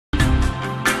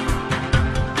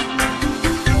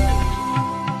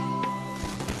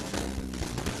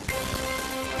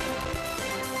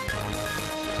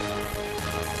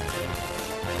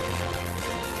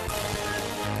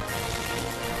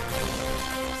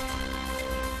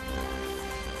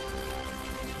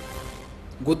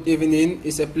Good evening.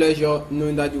 It's a pleasure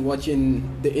knowing that you're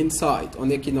watching The Insight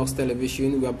on Equinox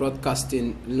Television. We are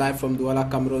broadcasting live from Douala,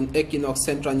 Cameroon, Equinox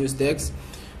Central News Desk.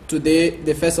 Today,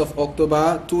 the 1st of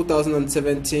October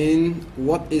 2017.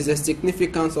 What is the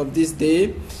significance of this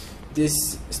day?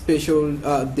 This special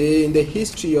day in the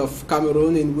history of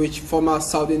Cameroon, in which former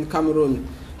Southern Cameroon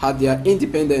had their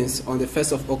independence on the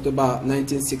 1st of October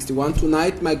 1961.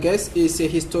 Tonight, my guest is a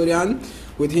historian.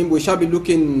 With him, we shall be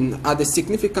looking at the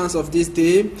significance of this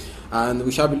day, and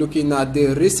we shall be looking at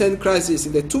the recent crisis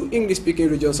in the two English-speaking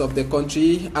regions of the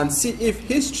country and see if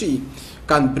history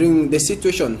can bring the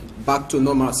situation back to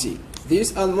normalcy.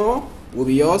 This and more will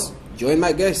be yours. Join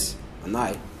my guest and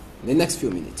I in the next few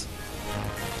minutes.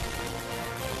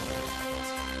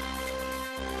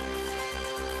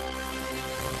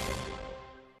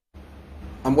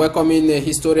 I'm welcoming a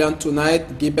historian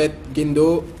tonight, Gilbert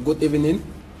Gindo. Good evening.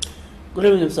 Good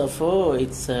evening, Mr. Fo.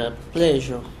 It's a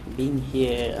pleasure being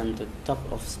here and to talk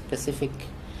of specific,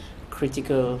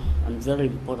 critical, and very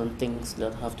important things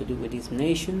that have to do with this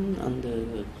nation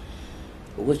and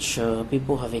which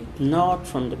people have ignored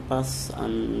from the past,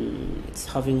 and it's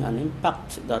having an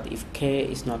impact that, if care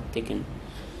is not taken,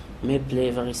 may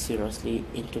play very seriously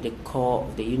into the core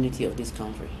of the unity of this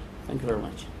country. Thank you very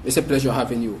much. It's a pleasure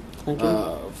having you. Thank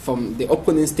you. From the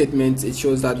opening statement, it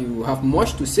shows that you have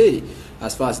much to say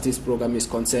as far as this program is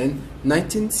concerned.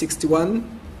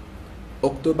 1961,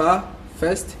 October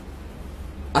 1st.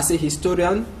 As a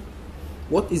historian,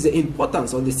 what is the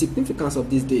importance or the significance of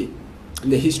this day in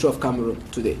the history of Cameroon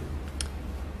today?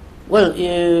 Well,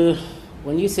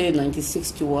 when you say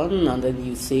 1961 and then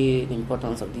you say the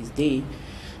importance of this day,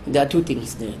 there are two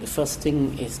things there. The first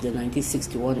thing is the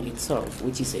 1961 itself,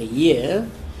 which is a year,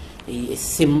 a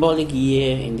symbolic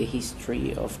year in the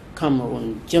history of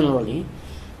Cameroon generally,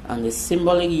 and a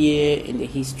symbolic year in the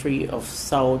history of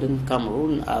Southern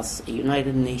Cameroon as a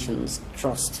United Nations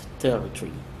Trust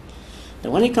territory. Now,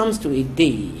 when it comes to a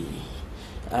day,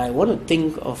 I want to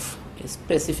think of a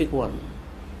specific one.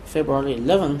 February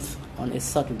 11th, on a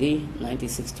Saturday,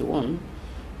 1961,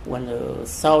 when the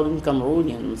Southern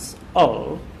Cameroonians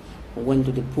all went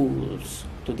to the polls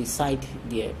to decide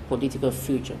their political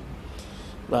future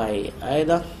by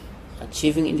either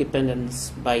achieving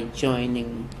independence by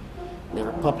joining the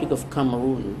Republic of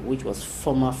Cameroon, which was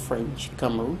former French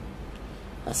Cameroon,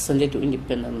 ascended to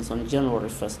independence on January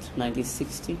 1st,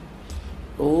 1960,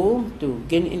 or to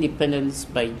gain independence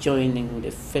by joining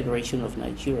the Federation of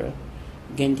Nigeria,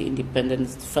 gained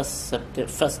independence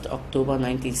 1st October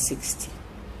 1960.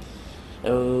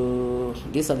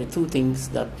 These are the two things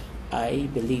that I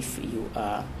believe you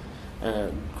are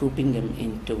grouping them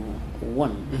into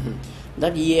one. Mm-hmm.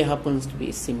 That year happens to be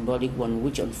a symbolic one,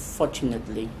 which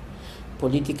unfortunately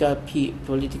political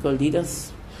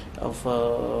leaders of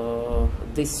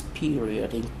this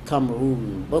period in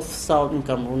Cameroon, both Southern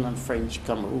Cameroon and French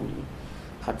Cameroon,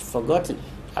 had forgotten.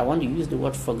 I want to use the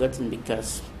word forgotten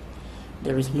because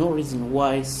there is no reason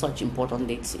why such important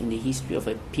dates in the history of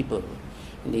a people,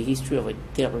 in the history of a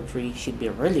territory, should be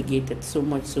relegated, so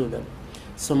much so that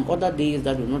some other days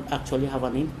that do not actually have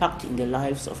an impact in the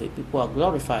lives of a people are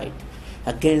glorified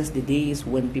against the days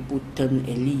when people turn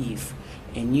a leaf,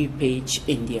 a new page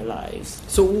in their lives.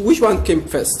 So which one came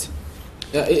first?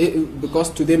 Because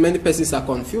today many persons are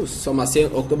confused. Some are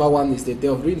saying October 1 is the day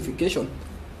of reunification.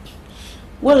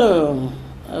 Well,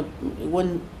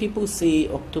 when people say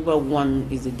October 1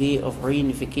 is the day of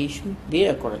reunification, they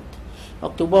are correct.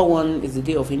 October 1 is the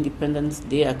day of independence,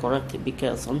 they are correct,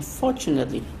 because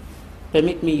unfortunately,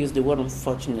 permit me use the word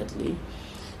unfortunately,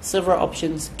 several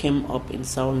options came up in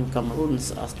Southern Cameroon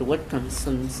as to what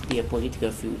concerns their political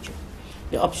future.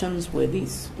 The options were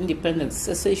these: independence,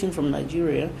 cessation from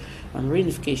Nigeria, and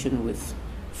reunification with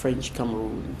French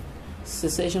Cameroon.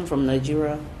 Cessation from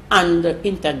Nigeria and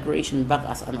integration back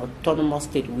as an autonomous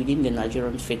state within the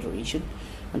Nigerian Federation.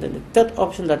 And then the third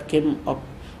option that came up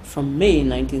from May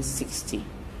 1960,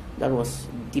 that was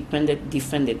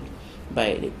defended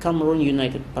by the Cameroon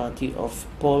United Party of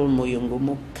Paul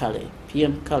Moyongomo Kale,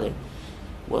 PM Kale,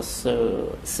 was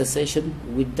secession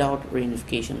without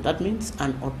reunification. That means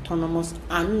an autonomous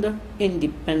and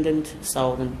independent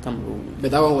Southern Cameroon.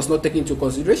 But that one was not taken into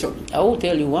consideration. I will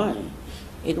tell you why.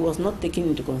 It was not taken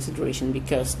into consideration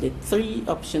because the three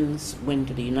options went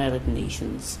to the United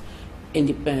Nations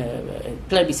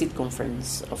plebiscite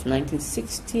conference of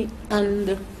 1960,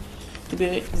 and to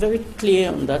be very clear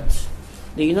on that,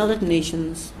 the United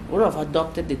Nations would have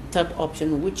adopted the third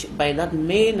option, which by that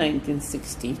May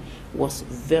 1960 was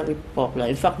very popular.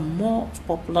 In fact, more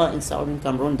popular in Southern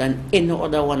Cameroon than any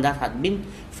other one that had been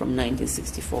from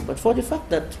 1964. But for the fact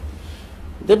that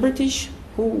the British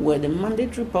who were the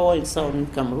mandatory power in southern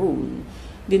Cameroon,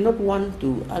 did not want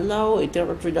to allow a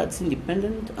territory that's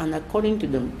independent and, according to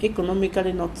them,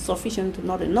 economically not sufficient,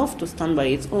 not enough to stand by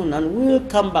its own, and will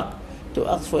come back to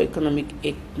ask for economic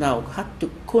aid now, had to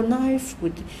connive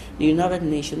with the United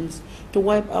Nations to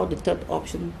wipe out the third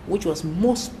option, which was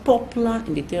most popular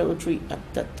in the territory at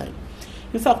that time.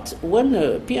 In fact,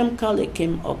 when PM Kale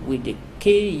came up with the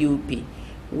KUP,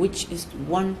 which is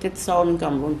wanted southern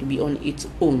Cameroon to be on its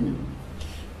own,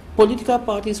 political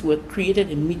parties were created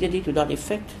immediately to that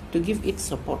effect to give it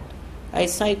support. I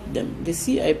cite them: the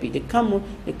CIP, the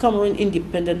Cameroon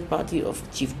Independent Party of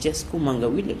Chief Jesco Manga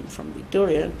William from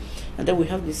Victoria, and then we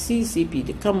have the CCP,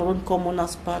 the Cameroon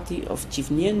Commoners Party of Chief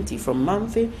Nienti from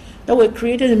Mamfe, that were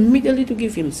created immediately to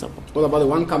give him support. What about the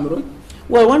One Cameroon?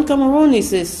 Well, One Cameroon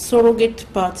is a surrogate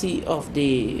party of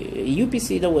the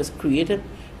UPC that was created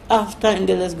after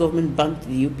Ndele's government banned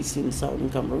the UPC in southern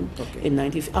Cameroon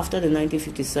after the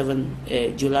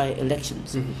 1957 July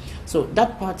elections. So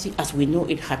that party, as we know,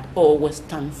 it had always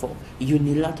stand for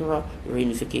unilateral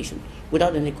reunification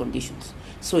without any conditions.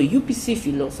 So UPC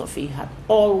philosophy had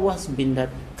always been that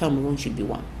Cameroon should be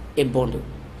one, a bundle.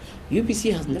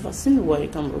 UPC has never seen why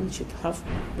Cameroon should have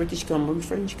British Cameroon,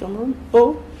 French Cameroon,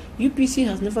 or UPC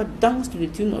has never danced to the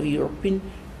tune of European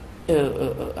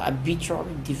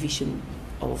arbitrary division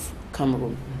of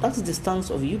Cameroon. That's the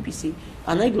stance of UPC,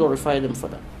 and I glorify them for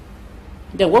that.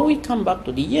 Then when we come back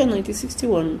to the year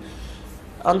 1961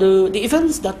 and the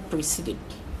events that preceded,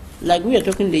 like we are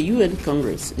talking the UN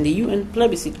Congress, in the UN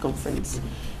Plebiscite Conference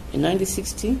in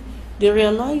 1960, they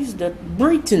realized that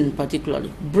Britain,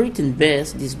 particularly, Britain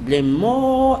bears this blame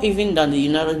more even than the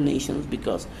United Nations,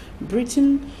 because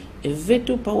Britain, a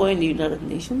veto power in the United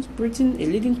Nations, Britain, a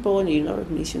leading power in the United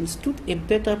Nations, stood a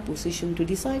better position to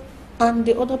decide, and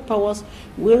the other powers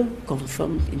were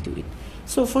confirmed into it.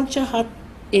 So Foncha had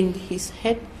in his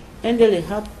head, Ndele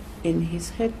had in his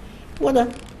head,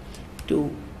 whether to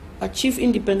achieve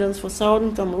independence for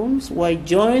southern Cameroon while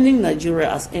joining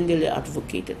Nigeria, as Ndele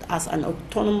advocated, as an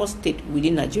autonomous state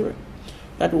within Nigeria.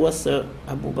 That was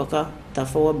Abubakar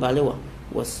Tafawa Balewa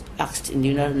was asked in the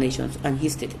United Nations, and he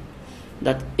stated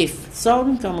that if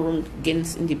southern Cameroon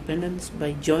gains independence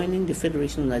by joining the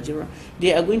Federation of Nigeria,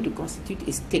 they are going to constitute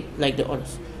a state like the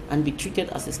others and be treated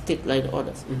as a state like the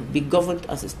others, be governed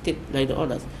as a state like the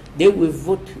others. They will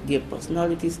vote their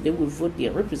personalities, they will vote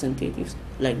their representatives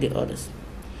like the others.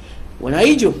 When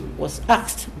Aijo was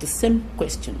asked the same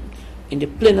question in the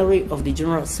plenary of the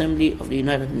General Assembly of the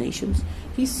United Nations,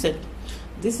 he said,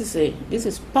 this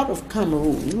is part of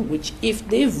Cameroon, which if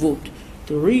they vote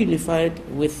to reunify it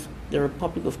with the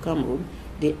Republic of Cameroon,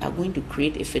 they are going to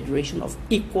create a federation of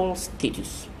equal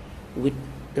status with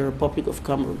the Republic of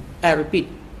Cameroon. I repeat,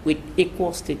 with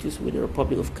equal status with the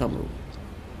Republic of Cameroon.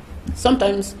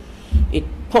 Sometimes it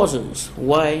puzzles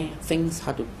why things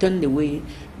had to turn the way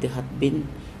they had been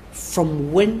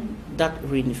from when that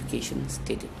reunification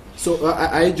started. So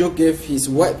Aijo gave his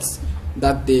words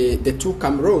that the two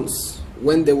Cameroons,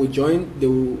 when they will join,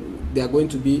 they are going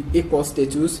to be equal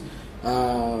status,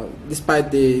 despite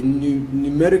the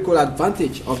numerical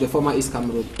advantage of the former East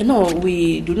Cameroon. No,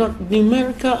 we do not.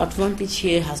 Numerical advantage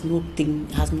here has nothing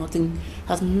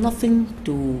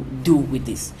to do with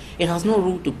this. It has no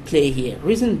role to play here.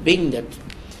 Reason being that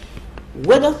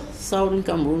whether southern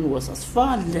Cameroon was as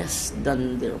far less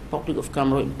than the Republic of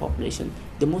Cameroon in population,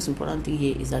 the most important thing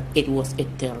here is that it was a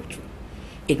territory.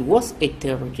 It was a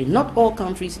territory. Not all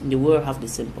countries in the world have the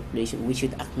same population. We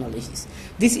should acknowledge this.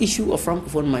 This issue of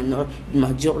Francophone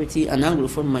majority and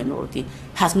Anglophone minority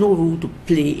has no role to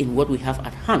play in what we have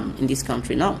at hand in this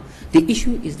country now. The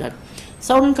issue is that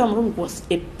southern Cameroon was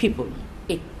a people,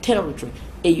 a territory,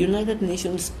 a United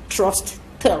Nations Trust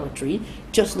territory,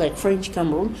 just like French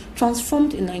Cameroon,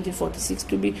 transformed in 1946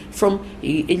 to be from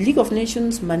a League of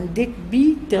Nations Mandate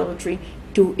B territory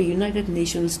to a United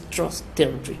Nations Trust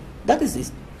territory. That is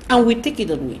this. And we take it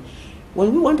that way.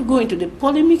 When we want to go into the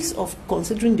polemics of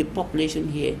considering the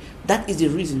population here, that is the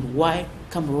reason why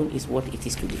Cameroon is what it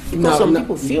is today. Because some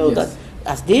people feel that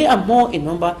as they are more in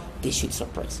number, they should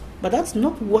suppress. But that's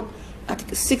not what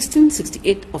Article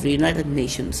 1668 of the United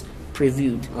Nations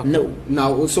previewed. Okay. No.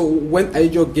 Now, also, when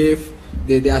Aijo gave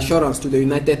the assurance to the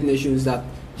United Nations that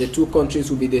the two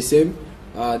countries will be the same,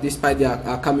 despite their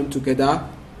coming together,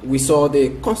 we saw the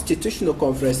Constitutional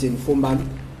Conference in Fumban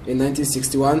in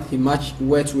 1961. He matched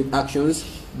words with actions.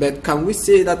 But can we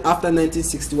say that after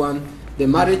 1961, the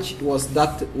marriage was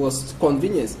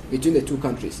convenience between the two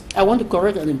countries. I want to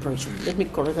correct an impression. Let me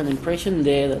correct an impression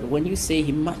there that when you say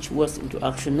he marched words into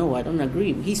action, no, I don't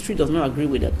agree. History does not agree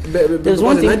with that. Because the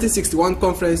 1961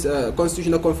 conference,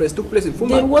 constitutional conference took place in Fumban.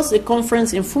 There was a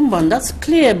conference in Fumban, that's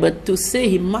clear, but to say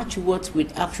he marched words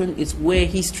with action is where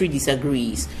history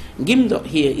disagrees. Gimdot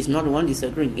here is not the one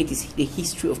disagreeing. It is the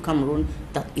history of Cameroon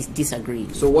that is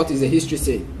disagreeing. So what is the history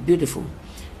saying? Beautiful.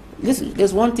 Listen,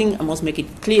 there's one thing I must make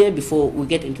it clear before we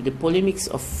get into the polemics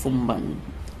of Fumban.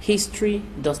 History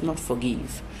does not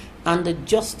forgive, and the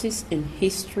justice in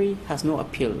history has no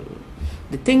appeal.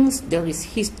 The things, there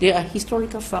are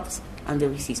historical facts and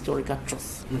there is historical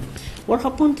truth. What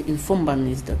happened in Fumban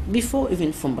is that before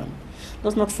even Fumban,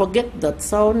 let's not forget that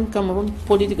Southern Cameroon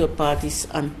political parties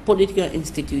and political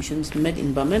institutions met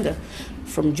in Bamenda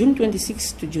from June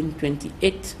 26 to June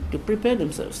 28 to prepare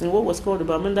themselves in what was called the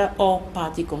Bamenda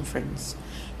All-Party Conference,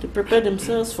 to prepare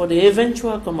themselves for the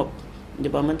eventual come-up in the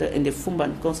Bamenda and the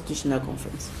Fumban Constitutional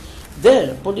Conference.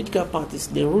 There, political parties,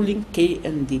 the ruling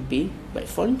KNDP by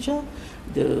Foncha,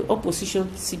 the opposition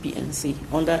CPNC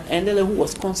under Endele, who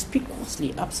was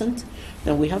conspicuously absent.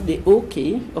 Then we have the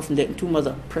OK of the two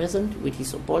mothers present with his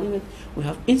subordinate. We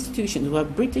have institutions, we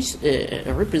have British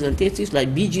representatives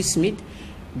like B.G.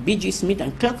 Smith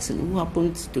and Clarkson, who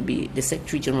happened to be the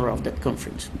Secretary General of that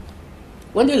conference.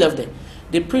 When they left there,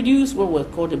 they produced what were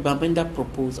called the Bamenda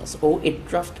Proposals, or a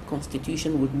draft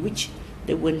constitution with which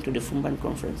they went to the Fumban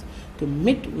conference to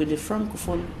meet with the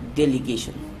Francophone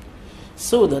delegation,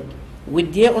 so that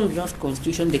with their own draft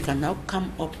constitution, they can now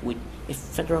come up with a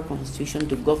federal constitution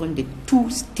to govern the two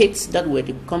states that were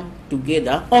to come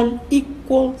together on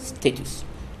equal status.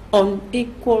 On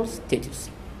equal status.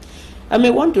 I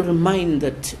may want to remind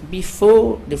that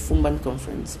before the Fumban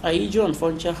conference, Aijo and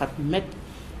Foncha had met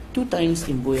 2 times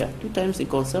in Buea, 2 times in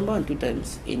Konsemba and 2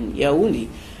 times in Yaoundé.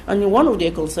 And in one of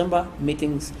their Konsemba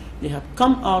meetings, they had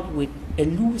come out with a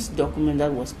loose document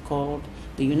that was called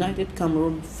the United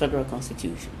Cameroon Federal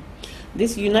Constitution.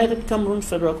 This United Cameroon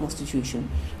Federal Constitution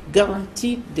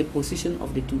guaranteed the position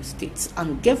of the 2 states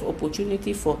and gave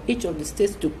opportunity for each of the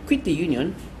states to quit the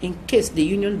union in case the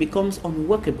union becomes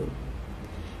unworkable.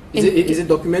 Is it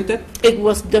documented? It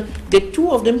was the 2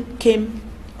 of them came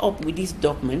up with this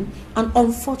document, and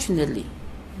unfortunately,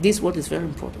 this is what is very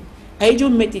important. Aijo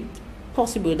made it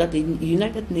possible that the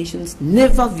United Nations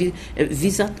never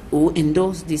visit or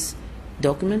endorse this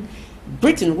document.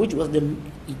 Britain, which was the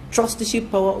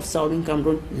trusteeship power of Southern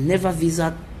Cameroon, never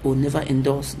visit or never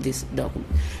endorse this document.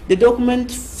 The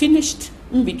document finished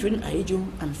in between Aijo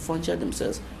and Foncha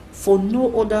themselves for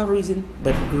no other reason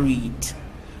but greed.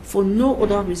 For no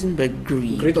other reason but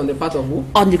greed. Greed on the part of who?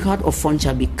 On the part of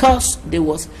Foncha, because there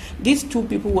was these 2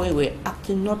 people were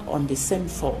acting not on the same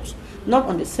force. Not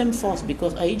on the same force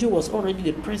because Aijo was already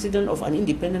the president of an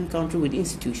independent country with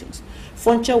institutions.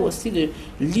 Foncha was still the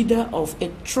leader of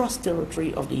a trust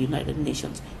territory of the United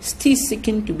Nations, still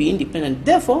seeking to be independent.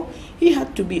 Therefore, he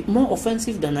had to be more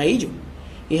offensive than Aijo.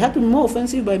 He had to be more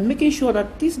offensive by making sure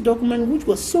that this document, which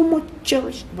was so much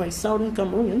cherished by Southern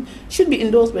Cameroonians, should be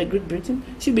endorsed by Great Britain,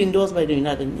 should be endorsed by the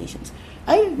United Nations.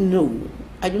 I know,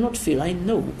 I do not feel, I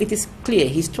know, it is clear,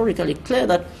 historically clear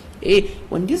that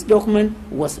when this document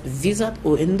was visited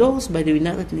or endorsed by the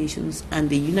United Nations and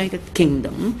the United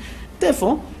Kingdom,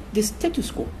 therefore, the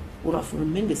status quo would have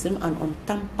remained the same and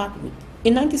untampered with.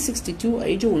 In 1962,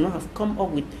 Aijo would not have come up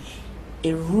with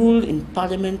a rule in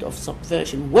Parliament of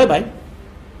subversion, whereby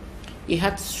he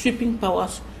had sweeping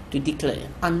powers to declare.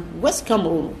 And West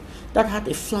Cameroon, that had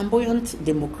a flamboyant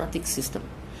democratic system,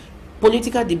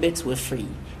 political debates were free.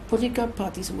 Political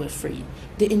parties were free.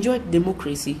 They enjoyed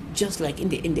democracy just like in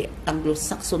the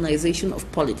Anglo-Saxonization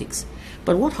of politics.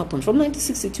 But what happened? From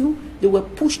 1962, they were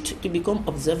pushed to become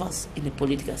observers in the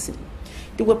political scene.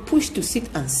 They were pushed to sit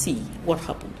and see what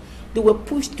happened. They were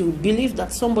pushed to believe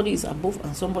that somebody is above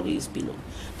and somebody is below.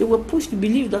 They were pushed to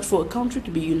believe that for a country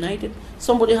to be united,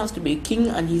 somebody has to be a king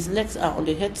and his legs are on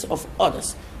the heads of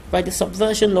others by the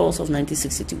subversion laws of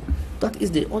 1962. That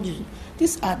is the origin.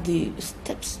 These are the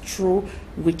steps through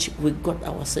which we got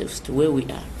ourselves to where we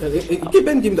are.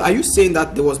 Are you saying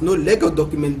that there was no legal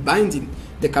document binding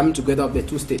the coming together of the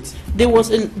 2 states? There was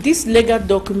this legal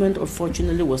document,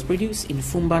 unfortunately, was produced in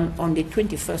Fumban on the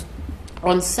 21st,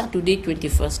 on Saturday,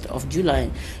 21st of July,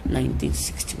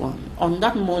 1961. On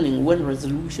that morning, when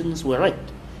resolutions were read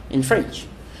in French,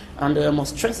 and I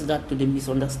must stress that to the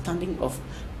misunderstanding of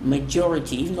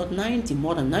majority, if not 90,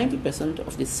 more than 90%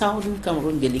 of the Southern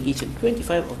Cameroon delegation,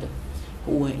 25 of them,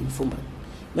 who were in Fumban,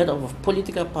 made up of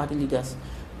political party leaders,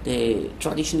 the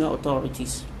traditional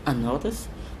authorities, and others,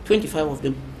 25 of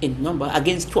them in number,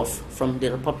 against 12 from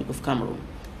the Republic of Cameroon.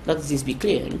 Let this be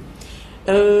clear.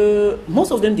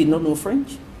 Most of them did not know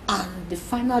French, and the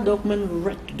final document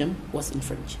read to them was in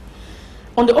French.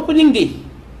 On the opening day,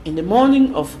 in the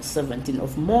morning of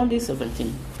Monday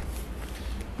 17,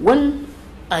 when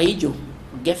Aidjo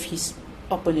gave his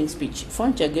opening speech,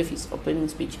 Foncha gave his opening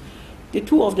speech, the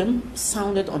two of them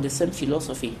sounded on the same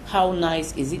philosophy. How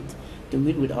nice is it to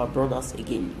meet with our brothers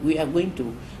again? We are going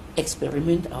to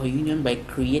experiment our union by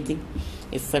creating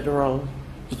a federal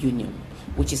union,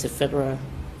 which is a federal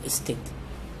state.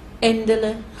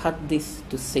 Endele had this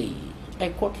to say, I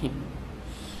quote him,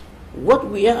 "What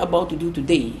we are about to do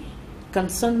today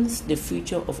concerns the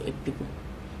future of a people,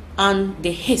 and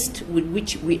the haste with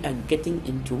which we are getting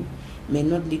into may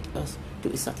not lead us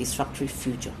to a satisfactory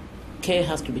future. Care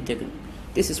has to be taken."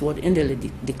 This is what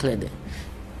Endele declared there.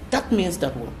 That means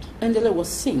that what? Endele was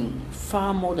seeing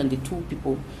far more than the two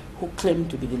people who claimed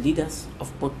to be the leaders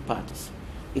of both parties.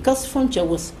 Because Foncha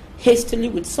was hastily,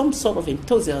 with some sort of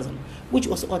enthusiasm, which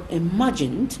was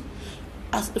imagined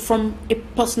as from a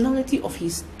personality of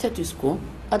his status quo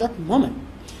at that moment,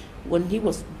 when he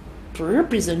was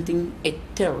representing a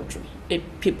territory, a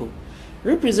people,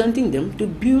 representing them to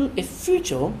build a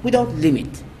future without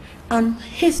limit, and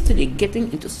hastily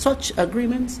getting into such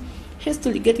agreements,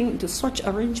 hastily getting into such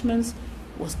arrangements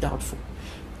was doubtful.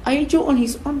 Aidjo, on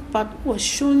his own part, was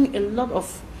showing a lot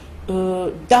of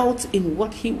doubts in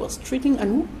what he was treating,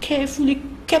 and who carefully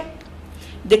kept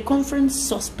the conference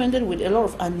suspended with a lot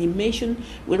of animation,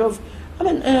 in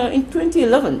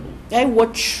 2011, I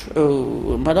watched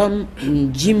Madame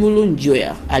Jimulu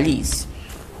Njoya Alice,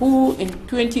 who in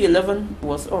 2011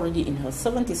 was already in her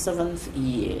 77th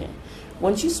year.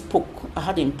 When she spoke, I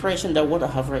had the impression that what I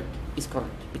have read is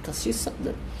correct, because she said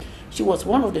that she was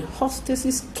one of the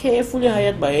hostesses carefully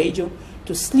hired by Aidjo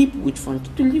to sleep with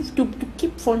Foncha, to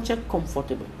keep Foncha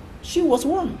comfortable. She was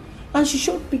one, and she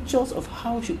showed pictures of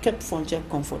how she kept Foncha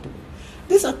comfortable.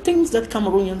 These are things that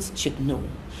Cameroonians should know.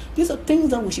 These are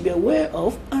things that we should be aware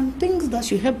of, and things that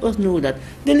should help us know that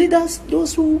the leaders,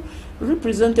 those who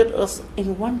represented us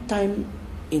in one time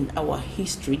in our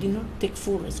history, did not take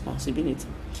full responsibility.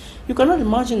 You cannot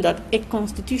imagine that a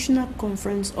constitutional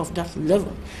conference of that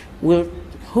level will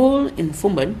hold in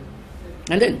Fumban,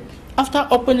 and then after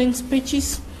opening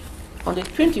speeches on the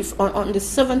 20th, on the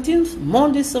 17th,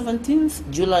 Monday 17th,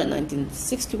 July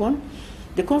 1961,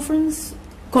 the conference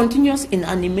continues in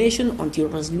animation until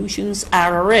resolutions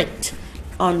are read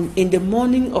in the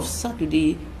morning of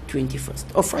Saturday 21st,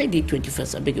 or Friday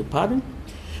 21st, I beg your pardon,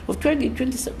 of Friday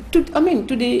 27th,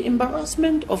 to the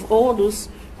embarrassment of all those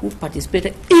who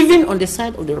participated, even on the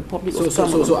side of the Republic of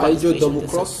Cameroon. So Aidjo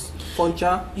double-cross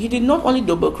Foncha? He did not only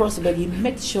double-cross, but he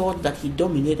made sure that he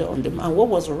dominated on them. And what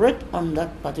was read on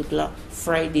that particular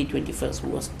Friday 21st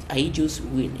was Aidjo's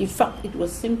will. In fact, it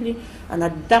was simply an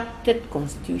adapted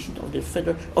constitution of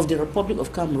the Republic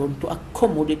of Cameroon to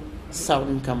accommodate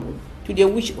Southern Cameroon, to their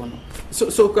wish or not.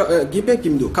 So Gibe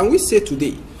Kimdo, can we say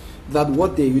today that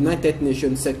what the United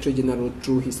Nations Secretary General,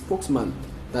 through his spokesman,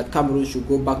 that Cameroon should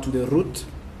go back to the root,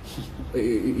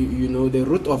 the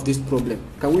root of this problem?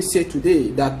 Can we say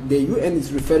today that the UN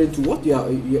is referring to what you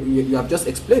have just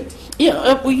explained?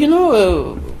 Yeah,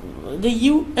 the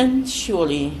UN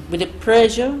surely, with the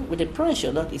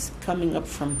pressure that is coming up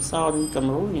from Southern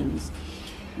Cameroonians,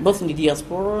 both in the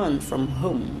diaspora and from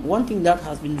home, one thing that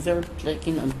has been very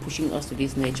plaguing and pushing us to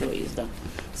this nature is that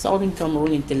Southern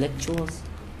Cameroon intellectuals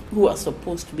who are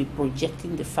supposed to be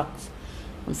projecting the facts,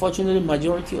 unfortunately,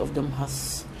 majority of them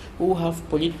who have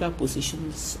political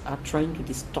positions are trying to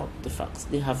distort the facts.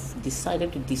 They have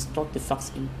decided to distort the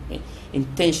facts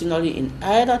intentionally, in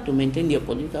either to maintain their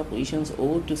political positions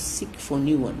or to seek for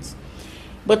new ones.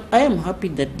 But I am happy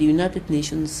that the United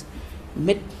Nations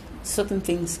made certain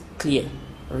things clear.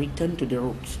 Return to the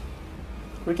roots.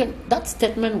 That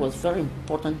statement was very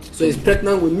important. So it's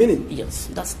pregnant with meaning? Yes,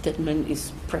 that statement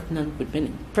is pregnant with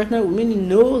meaning. Pregnant with meaning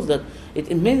knows that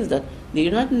it means that the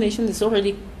United Nations is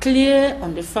already clear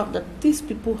on the fact that these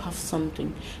people have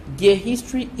something. Their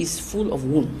history is full of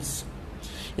wounds.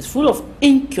 It's full of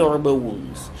incurable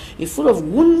wounds. It's full of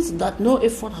wounds that no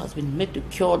effort has been made to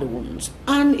cure the wounds.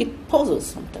 And it poses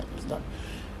sometimes that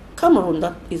Cameroon,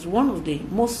 that is one of the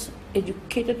most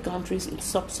educated countries in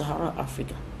sub-Saharan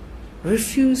Africa,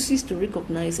 refuses to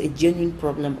recognize a genuine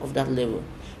problem of that level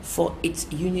for its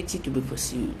unity to be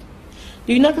pursued.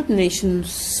 The United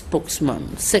Nations spokesman,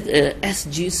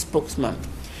 SG spokesman,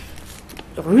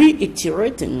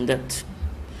 reiterating that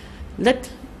let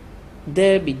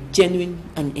there be genuine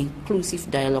and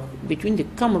inclusive dialogue between the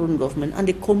Cameroon government and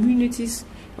the communities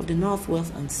of the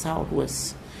Northwest and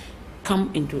Southwest,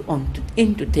 come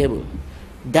into table,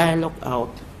 dialogue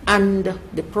out, and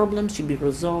the problem should be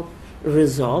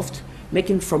resolved,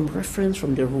 making from reference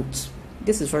from the roots.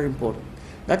 This is very important.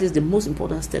 That is the most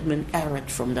important statement I read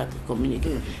from that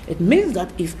communique. It means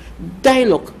that if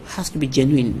dialogue has to be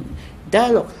genuine,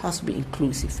 dialogue has to be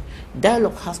inclusive,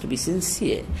 dialogue has to be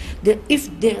sincere,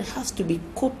 if there has to be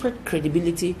corporate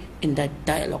credibility in that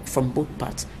dialogue from both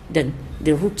parts, then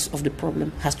the roots of the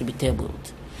problem has to be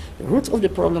tabled. The roots of the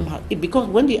problem, because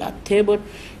when they are tabled,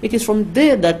 it is from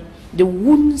there that the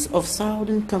wounds of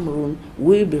Southern Cameroon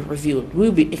will be revealed,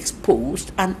 will be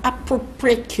exposed, and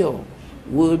appropriate cure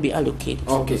will be allocated.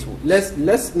 Okay,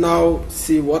 let's now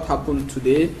see what happened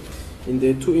today in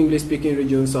the two English-speaking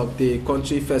regions of the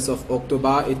country. 1st of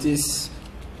October. It is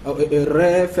a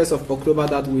rare 1st of October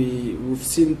that we've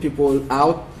seen people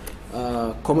out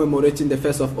commemorating the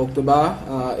 1st of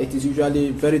October. It is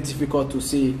usually very difficult to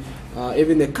see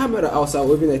even a camera outside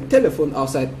or even a telephone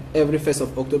outside every 1st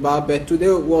of October, but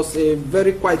today was a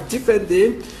very quite different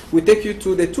day. We take you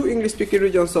to the two English-speaking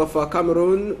regions of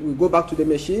Cameroon. We go back to the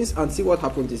machines and see what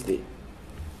happened this day.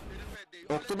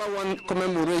 October 1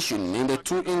 commemoration in the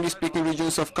two English-speaking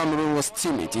regions of Cameroon was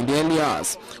timid in the early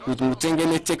hours, with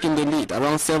Mutengene taking the lead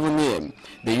around 7 a.m.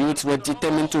 The youths were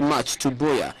determined to march to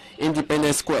Boya,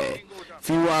 Independence Square.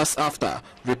 Few hours after,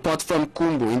 report from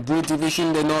Kumbo in Bui Division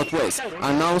in the northwest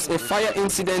announced a fire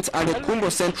incident at the Kumbo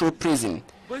Central Prison.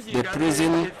 The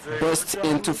prison burst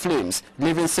into flames,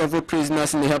 leaving several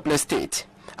prisoners in a helpless state.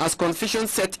 As confusion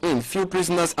set in, few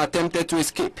prisoners attempted to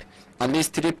escape. At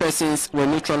least 3 persons were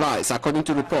neutralized, according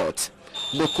to reports.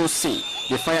 Locals say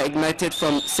the fire ignited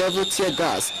from several tear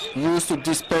gas used to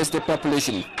disperse the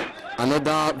population.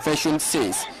 Another version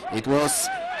says it was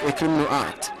a criminal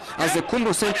act. As the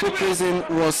Kumbo Central Prison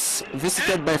was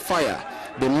visited by fire,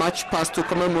 the march past to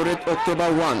commemorate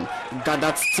October 1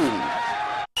 gathered steam.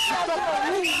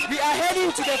 We are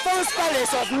heading to the first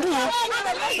palace of Nu.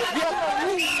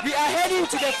 We are heading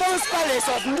to the first palace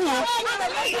of Nu.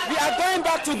 We are going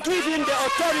back to give him the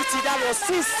authority that was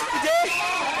seized today.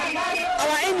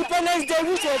 Our Independence Day,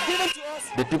 which was given to us.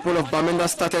 The people of Bamenda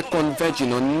started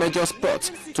converging on major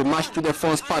spots to march to the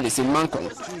first palace in Mankong.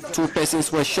 2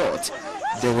 persons were shot.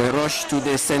 They were rushed to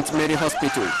the St. Mary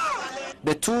Hospital.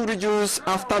 The two regions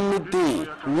after midday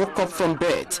woke up from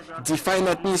bed, defying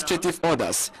administrative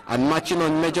orders and marching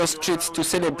on major streets to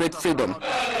celebrate freedom.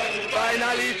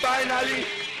 Finally,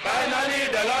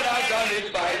 the Lord has done it.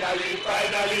 Finally.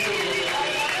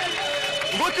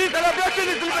 Guti, celebration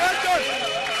is liberation.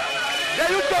 The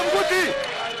youth of Guti.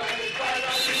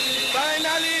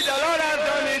 Finally, the Lord has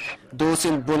done it. Those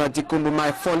in Bonadikumbu,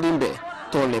 Folimbe,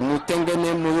 Tole,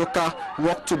 Mutengene, Moyoka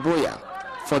walked to Boya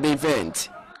for the event.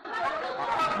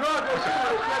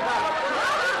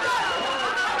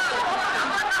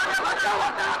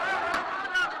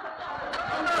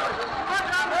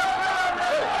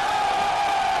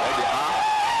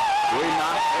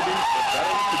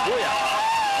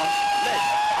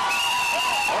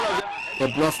 A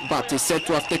bluff bat is said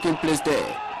to have taken place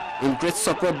there. In Great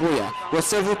Sokwa Boya, where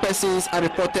several persons are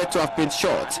reported to have been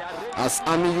shot, as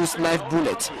army used live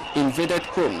bullets, invaded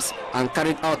homes, and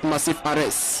carried out massive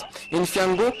arrests. In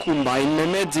Fiango Kumba, in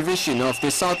Meme Division of the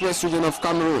southwest region of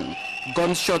Cameroon,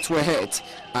 gunshots were heard.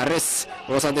 Arrests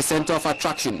was at the center of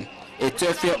attraction. A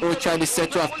 12-year-old child is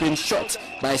said to have been shot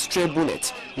by a stray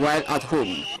bullet while at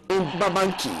home. In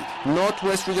Babanki,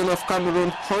 northwest region of Cameroon,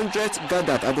 hundreds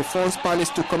gathered at the Fons Palace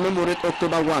to commemorate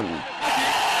October 1. This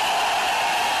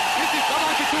is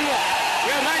Babanki Tungo.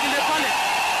 We are right in the palace.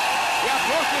 We are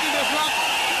hoisting the flag.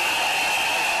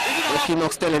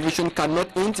 EQUINOXE television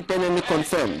cannot independently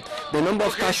confirm the number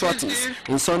of casualties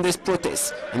in Sunday's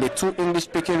protests in the two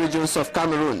English-speaking regions of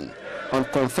Cameroon.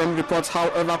 Unconfirmed reports,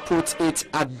 however, put it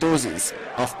at dozens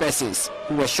of persons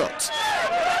who were shot.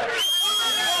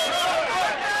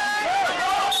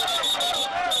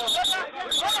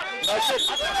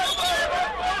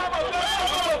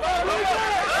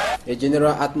 A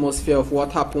general atmosphere of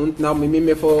what happened. Now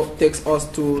Mimimefo takes us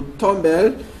to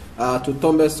Tombel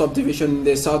subdivision in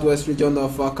the southwest region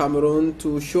of Cameroon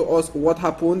to show us what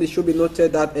happened. It should be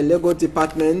noted that a Lego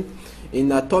department in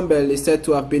Tombel is said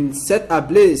to have been set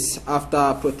ablaze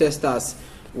after protesters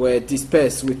were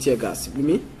dispersed with tear gas.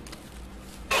 Mimi?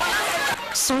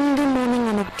 Sunday morning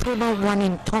on October 1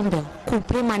 in Tombel,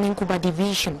 Kupe Maninkuba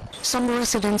Division, some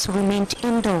residents remained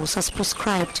indoors as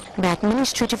prescribed by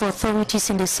administrative authorities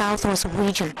in the southwest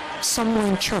region. Some were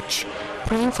in church,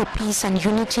 praying for peace and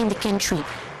unity in the country,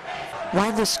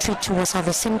 while the street was at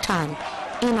the same time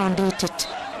inundated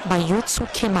by youths who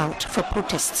came out for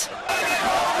protests.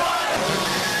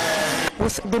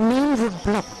 With the main route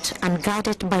blocked and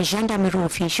guarded by gendarmerie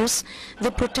officials, the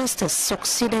protesters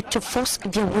succeeded to force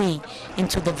their way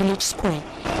into the village square.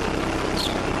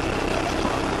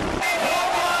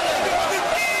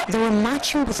 They were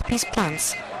marching with peace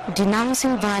plans,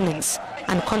 denouncing violence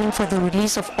and calling for the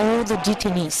release of all the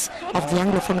detainees of the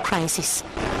Anglophone crisis.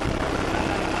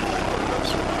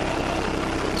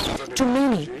 To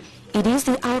many, it is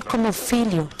the outcome of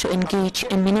failure to engage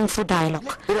in meaningful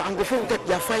dialogue. The Anglophone that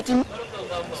they are fighting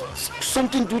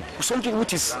something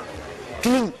which is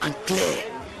clean and clear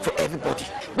for everybody.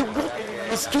 But what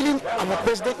is killing our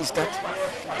president is that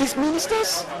his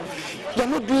ministers, they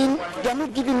are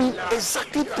not giving me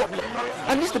exactly problem.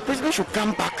 At least the president should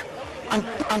come back and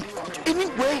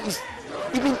anywhere is,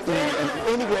 even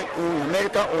anywhere in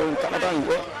America or in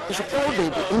Canada, they should call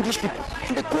the English people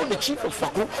and they call the chief of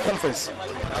FACO conference.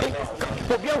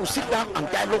 Pobia will sit down and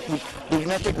dialogue with the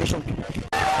United Nations people.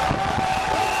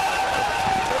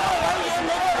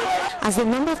 As the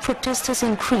number of protesters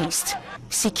increased,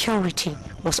 security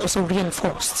was also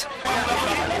reinforced.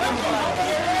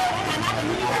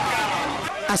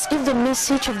 As if the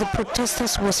message of the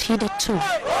protesters was heeded too,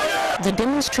 the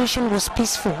demonstration was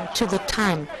peaceful till the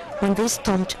time when they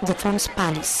stormed the Throne's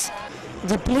palace.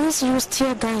 The police used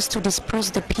tear gas to disperse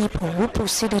the people, who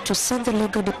proceeded to set the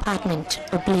legal department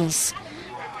ablaze.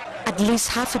 At least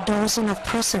half a dozen of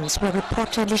persons were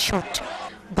reportedly shot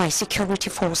by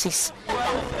security forces.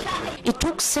 It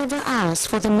took several hours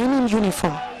for the men in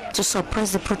uniform to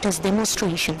suppress the protest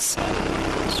demonstrations.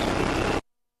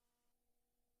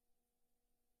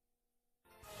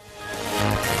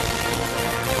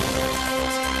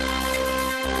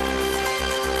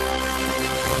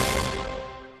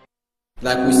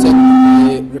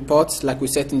 Like we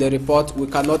said in the report, we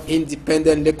cannot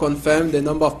independently confirm the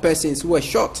number of persons who were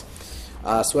shot,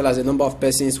 as well as the number of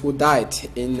persons who died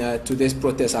in today's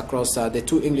protest across the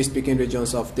two English-speaking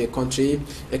regions of the country.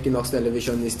 Equinox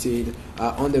Television is still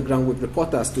on the ground with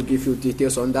reporters to give you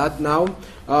details on that. Now,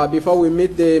 before we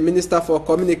meet the Minister for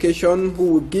Communication,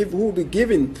 who will be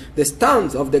giving the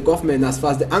stance of the government as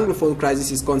far as the Anglophone crisis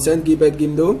is concerned, Gilbert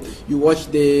Gimdo, you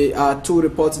watched the two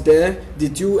reports there.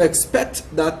 Did you expect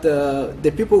that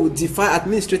the people would defy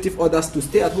administrative orders to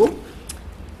stay at home?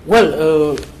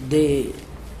 Well, the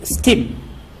steam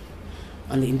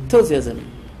and the enthusiasm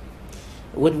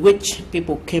with which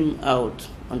people came out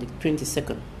on the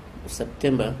 22nd of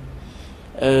September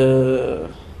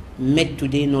made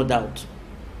today no doubt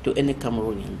to any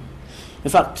Cameroonian. In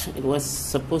fact, it was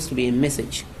supposed to be a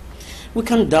message. We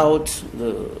can't doubt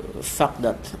the fact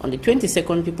that on the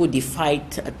 22nd people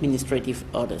defied administrative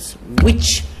orders,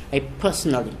 which I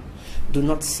personally do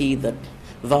not see that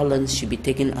violence should be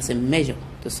taken as a measure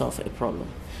to solve a problem.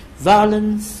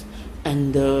 Violence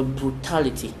and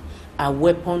brutality are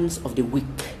weapons of the weak.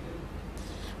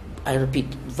 I repeat,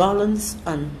 violence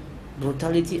and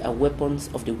brutality are weapons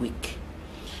of the weak.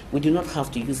 We do not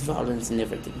have to use violence in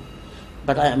everything.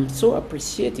 But I am so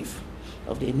appreciative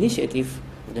of the initiative,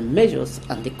 of the measures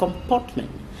and the comportment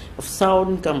of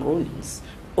sound Cameroonians,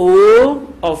 or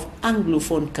of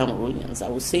Anglophone Cameroonians. I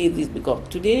will say this because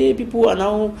today people are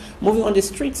now moving on the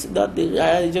streets that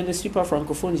je ne suis pas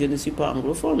francophone, je ne suis pas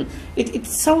anglophone. It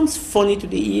sounds funny to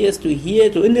the ears to hear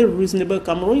to any reasonable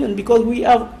Cameroonian, because we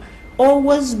have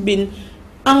always been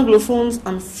Anglophones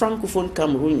and Francophone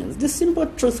Cameroonians. The simple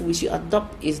truth we should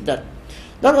adopt is that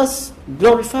let us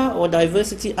glorify our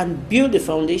diversity and build the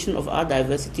foundation of our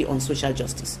diversity on social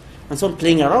justice. And some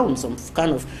playing around, some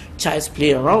kind of child's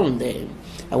play around there.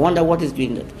 I wonder what is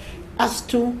doing that. As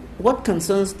to what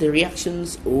concerns the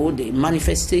reactions or the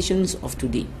manifestations of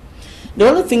today, the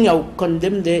only thing I will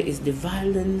condemn there is the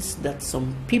violence that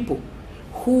some people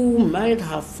who might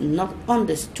have not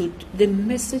understood the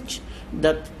message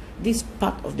that this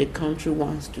part of the country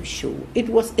wants to show. It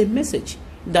was a message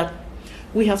that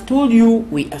we have told you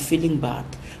we are feeling bad.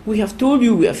 We have told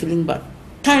you we are feeling bad.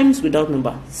 Times without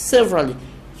number, severally.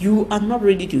 You are not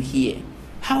ready to hear.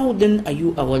 How then are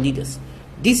you our leaders?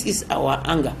 This is our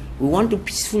anger. We want to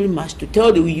peacefully march to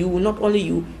tell you, not only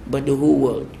you, but the whole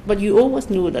world. But you always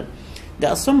know that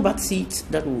there are some bad seeds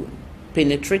that will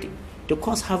penetrate to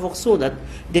cause havoc, so that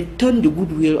they turn the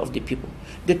goodwill of the people.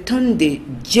 They turn the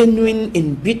genuine,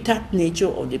 embittered nature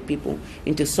of the people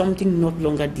into something not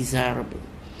longer desirable.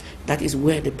 That is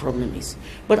where the problem is.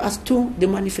 But as to the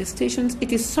manifestations,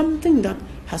 it is something that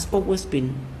has always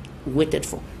been waited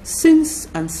for, since.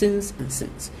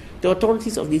 The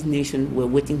authorities of this nation were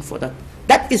waiting for that.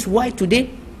 That is why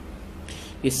today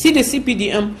you see the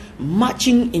CPDM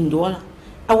marching in Douala.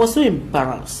 I was so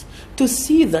embarrassed to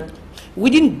see that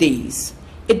within days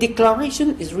a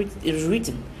declaration is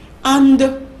written,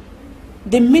 and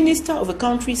the minister of a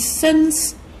country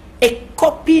sends a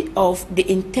copy of the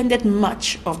intended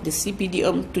match of the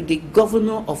CPDM to the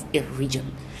governor of a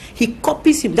region. He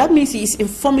copies him. That means he is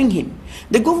informing him.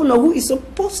 The governor, who is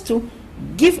supposed to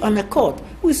give an accord,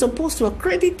 who is supposed to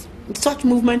accredit such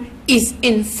movement, is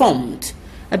informed.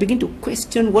 I begin to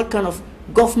question what kind of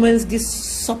governments these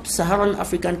sub-Saharan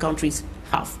African countries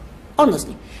have,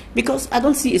 honestly, because I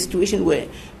don't see a situation where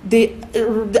the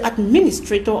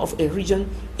administrator of a region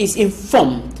is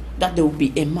informed that there will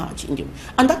be a march in you.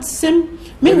 And that same,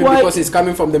 meanwhile, maybe because it's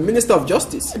coming from the Minister of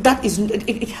Justice. That is,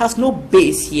 it has no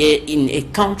base here in a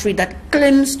country that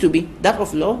claims to be that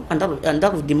of law and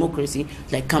that of democracy,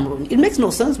 like Cameroon. It makes no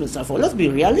sense, Mr. Ford. Let's be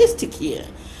realistic here.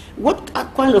 What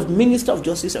kind of Minister of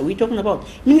Justice are we talking about?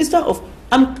 Minister of,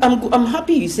 I'm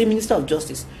happy you say Minister of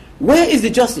Justice. Where is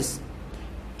the justice?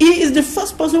 He is the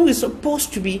first person who is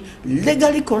supposed to be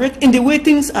legally correct in the way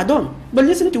things are done. But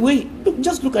listen to the way,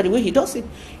 just look at the way he does it.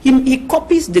 He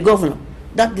copies the governor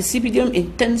that the CPDM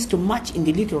intends to march in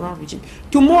the littoral region.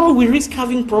 Tomorrow we risk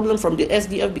having problems from the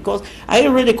SDF because I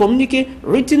read a communique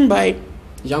written by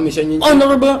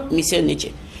Honorable Michel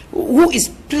Nietzsche, who is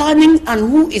planning and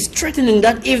who is threatening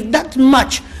that if that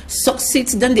march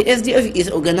succeeds, then the SDF is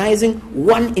organizing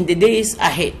one in the days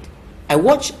ahead. I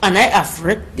watched and I have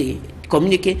read the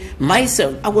communique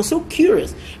myself. I was so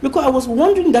curious because I was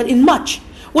wondering that in March,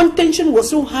 when tension was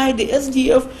so high, the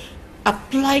SDF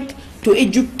applied to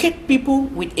educate people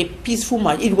with a peaceful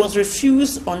march. It was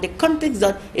refused on the context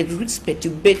that it risks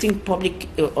perturbating public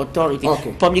authority,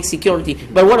 public security.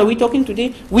 But what are we talking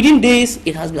today? Within days,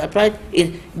 it has been applied.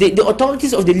 The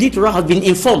authorities of the littoral have been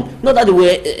informed. Not that they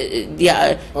were,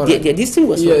 this thing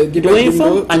was, they were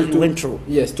informed and it went through.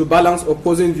 Yes, to balance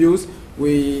opposing views,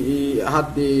 we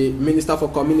had the Minister for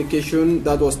Communication.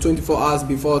 That was 24 hours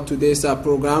before today's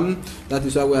program. That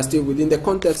is why we are still within the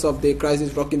context of the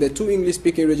crisis rocking the two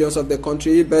English-speaking regions of the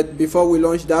country. But before we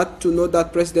launch that, to note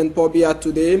that President Paul Biya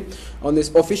today on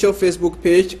his official Facebook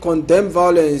page condemned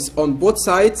violence on both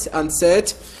sides and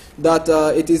said that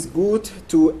it is good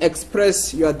to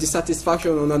express your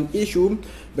dissatisfaction on an issue,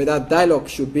 but that dialogue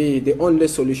should be the only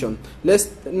solution. Let's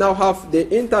now have the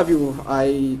interview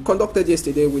I conducted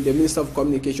yesterday with the Minister of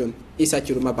Communication, Issa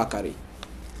Chiruma Bakari.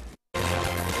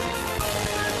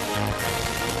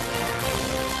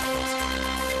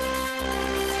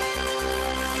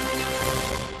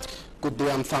 Good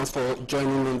day and thanks for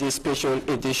joining in this special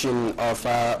edition of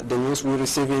the news. We're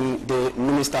receiving the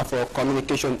Minister for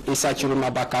Communication, Issa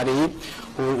Chiruma Bakari,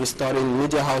 who is touring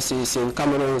media houses in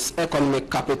Cameroon's economic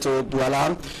capital,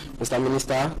 Douala. Mr.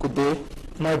 Minister, good day.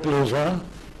 My pleasure.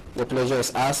 The pleasure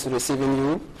is ours receiving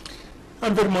you.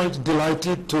 I'm very much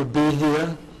delighted to be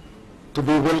here, to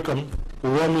be welcomed,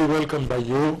 warmly welcomed by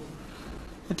you.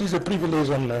 It is a privilege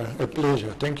and a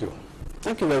pleasure. Thank you.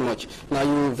 Thank you very much. Now,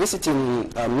 you're visiting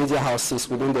media houses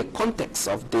within the context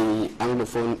of the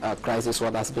Anglophone crisis,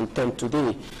 what has been termed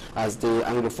today as the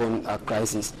Anglophone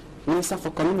crisis. Minister for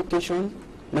Communication,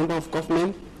 member of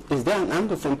government, is there an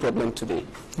Anglophone problem today?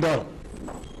 No.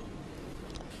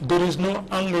 There is no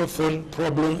Anglophone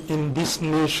problem in this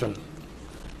nation.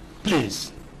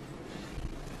 Please,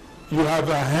 you have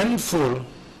a handful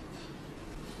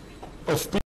of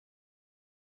people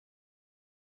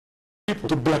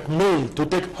to blackmail, to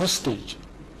take hostage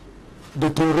the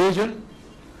two regions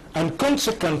and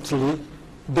consequently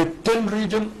the 10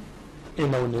 regions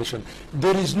in our nation.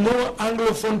 There is no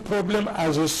Anglophone problem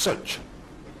as such.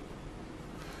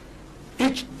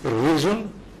 Each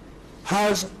region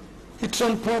has its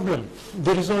own problem.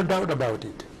 There is no doubt about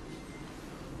it.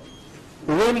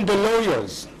 When the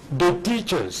lawyers, the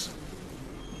teachers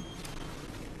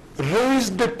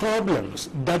raised the problems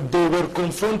that they were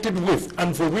confronted with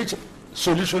and for which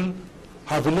solution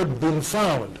have not been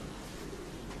found,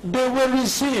 they were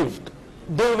received,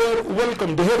 they were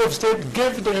welcomed. The head of state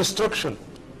gave the instruction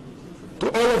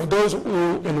to all of those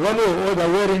who in one way or other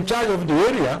were in charge of the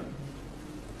area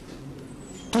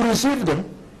to receive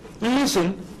them,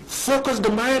 listen, focus the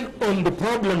mind on the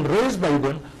problem raised by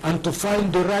them and to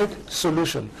find the right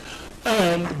solution.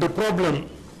 And the problem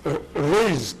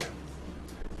raised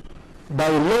by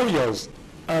lawyers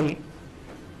and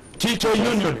teacher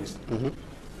unionists,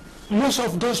 most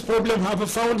of those problems have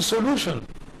found a solution.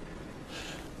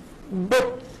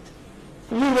 But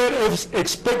we were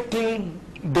expecting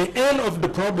the end of the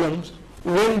problems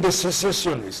when the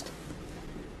secessionists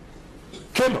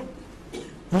came up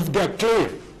with their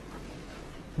claim,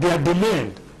 their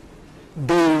demand.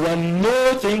 They were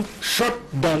nothing short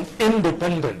than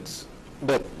independence.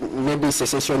 But maybe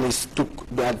secessionists took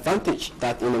the advantage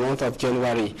that in the month of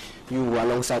January, you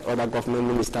alongside other government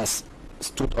ministers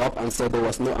stood up and said there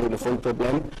was no Anglophone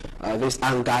problem. This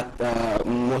angered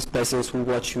most persons who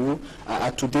watch you.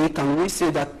 Today, can we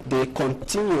say that the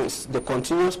continuous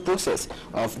process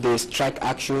of the strike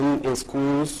action in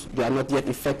schools, they are not yet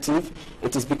effective?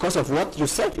 It is because of what you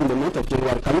said in the month of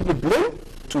January. Can we be blamed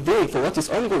today for what is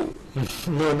ongoing?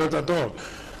 No, not at all.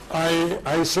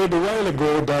 I said a while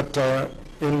ago that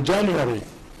in January,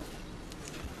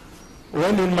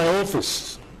 when in my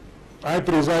office, I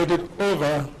presided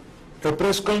over a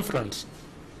press conference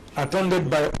attended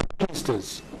by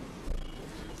ministers.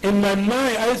 In my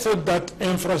mind, I thought that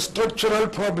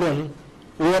infrastructural problems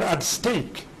were at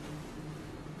stake.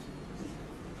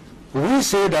 We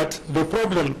say that the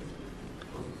problem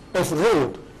of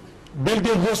road,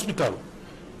 building hospital,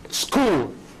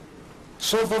 school,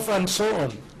 so forth and so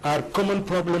on, are common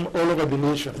problem all over the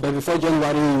nation. But before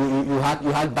January, you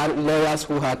had bad lawyers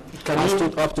who had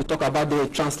stood up to talk about the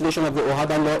translation of the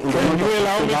Ohada law. Can you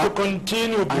allow me to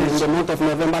continue, please? And in the month of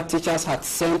November, teachers had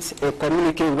sent a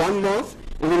communique 1 month,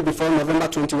 even before November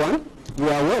 21. You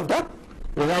are aware of that?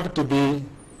 We have to be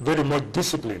very much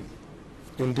disciplined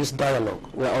in this dialogue.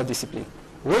 We are all disciplined.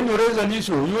 When you raise an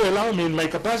issue, you allow me in my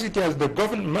capacity as the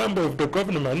member of the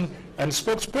government and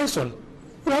spokesperson,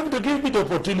 you have to give me the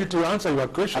opportunity to answer your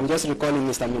question. I'm just recalling,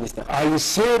 Mr. Minister. I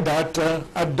say that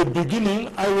at the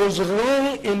beginning, I was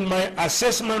wrong in my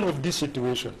assessment of this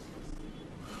situation.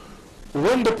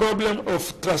 When the problem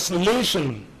of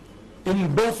translation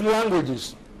in both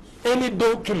languages, any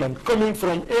document coming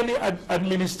from any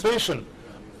administration,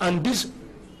 and this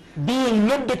being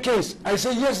not the case, I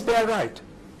say, yes, they are right.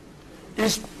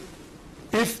 If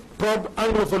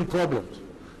Anglophone problems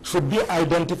should be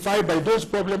identified by those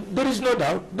problems, there is no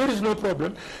doubt, there is no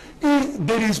problem. If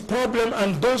there is problem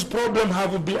and those problems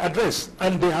have to be addressed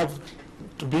and they have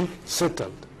to be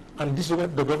settled. And this is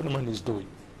what the government is doing.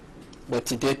 But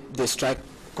today the strike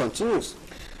continues,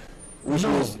 which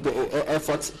means the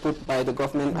efforts put by the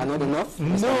government are not enough?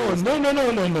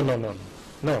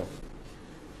 No.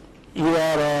 You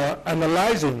are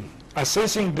analyzing,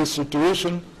 assessing the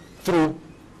situation through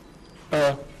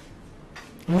a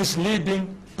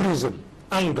misleading prism,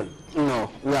 angle. No,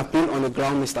 we have been on the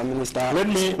ground, Mr. Minister. Let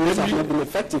me have not been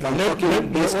effective. I'm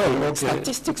talking based on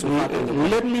statistics.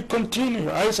 Let me continue.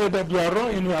 I said that you are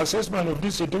wrong in your assessment of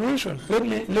this situation. Let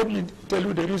me tell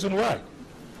you the reason why.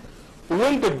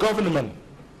 When the government,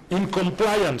 in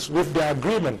compliance with the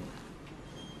agreement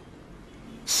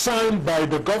signed by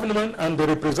the government and the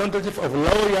representative of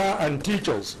lawyers and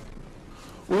teachers,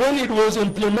 when it was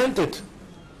implemented,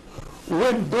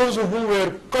 when those who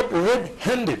were caught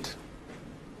red-handed,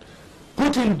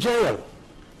 put in jail,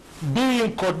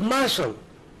 being court-martialed,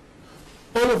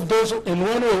 all of those in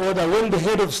one way or other, when the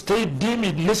head of state deemed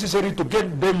it necessary to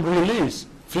get them released,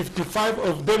 55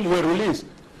 of them were released,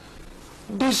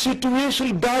 the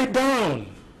situation died down.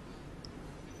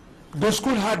 The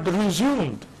school had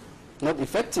resumed. Not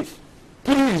effective.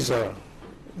 Please,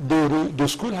 the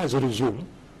school has resumed.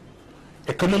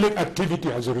 Economic activity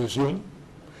has resumed.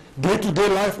 Day-to-day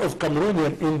life of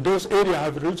Cameroonians in those areas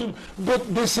have resumed.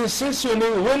 But the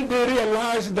secessionists, when they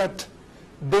realized that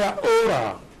their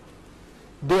aura,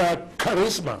 their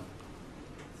charisma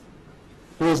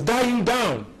was dying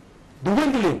down,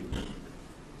 dwindling,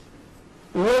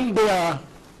 when their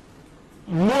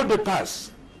mot de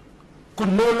passe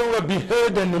could no longer be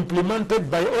heard and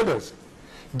implemented by others,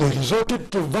 they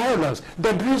resorted to violence.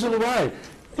 The reason why,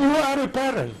 you are a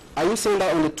parent. Are you saying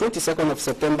that on the 22nd of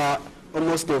September,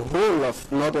 almost the whole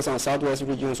of Northwest and Southwest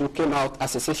regions who came out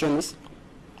as secessionists?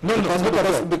 No,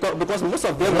 because most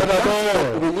of them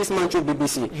were released man through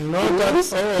BBC.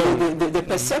 The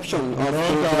perception of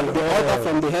the order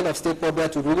from the head of state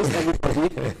public to release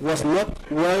everybody was not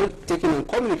well taken and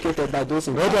communicated by those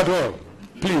involved. Not at all.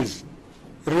 Please,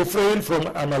 refrain from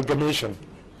amalgamation.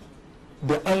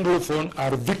 The Anglophone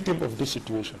are victim of this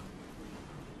situation.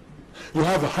 You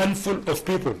have a handful of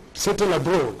people settled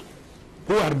abroad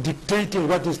who are dictating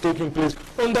what is taking place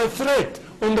under threat,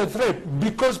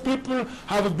 because people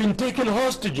have been taken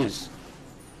hostages.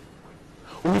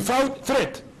 Without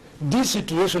threat, this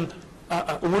situation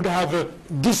would have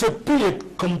disappeared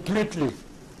completely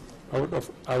out of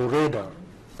our radar.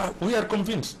 We are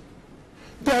convinced.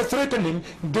 They are threatening.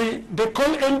 They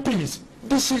call MPs.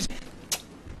 This is,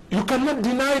 you cannot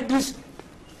deny this.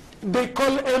 They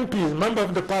call MPs, member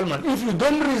of the parliament. If you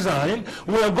don't resign,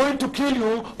 we are going to kill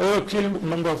you or kill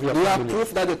member of your family. You have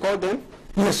proof that they called them?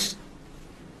 Yes.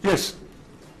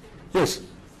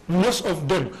 Most of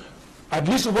them, at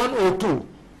least one or two,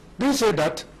 they say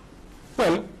that,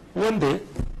 well, one day,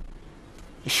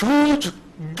 huge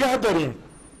gathering,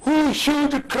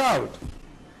 huge crowd,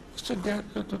 to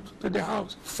the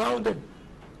house, found them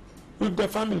with their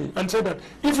family, and said that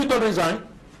if you don't resign,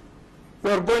 you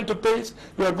are going to face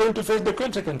the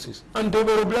consequences. And they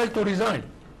were obliged to resign.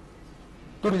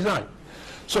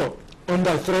 So,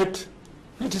 under threat,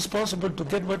 it is possible to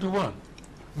get what you want.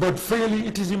 But freely,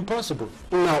 it is impossible.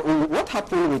 Now, what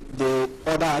happened with the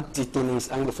other detainees,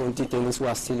 Anglophone detainees who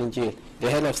are still in jail?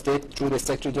 The head of state, through the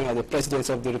Secretary General, the President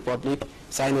of the Republic,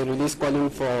 signed a release calling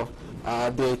for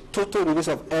the total release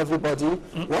of everybody.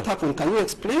 What happened? Can you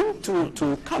explain to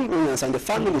Cameroonians and the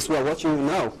families who are watching you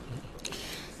now?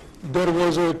 There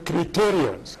was a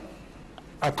criterion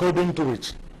according to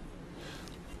which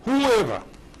whoever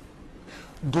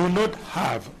does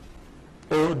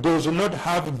not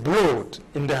have blood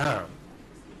in the hand,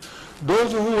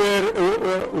 those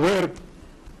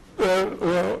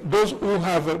who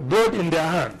have blood in their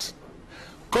hands,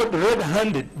 caught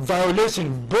red-handed,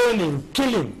 violation, burning,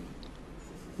 killing,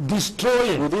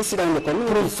 destroying,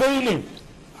 profaning.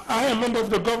 I am member of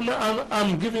the government.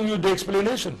 I'm giving you the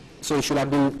explanation. So it should have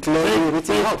been clearly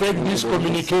written out. Take this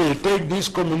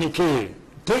communique.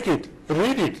 Take it.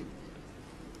 Read it.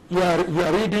 You are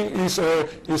reading is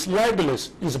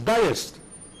libelous. Is biased.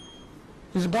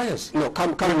 Is biased. No,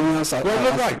 Cameroonians are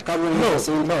not right.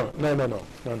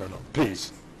 No.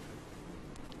 Please.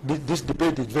 This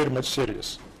debate is very much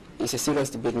serious. It's a serious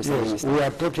debate, Mr. Yes, Minister. we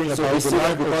are talking so about the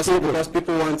life of people. Because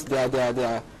people want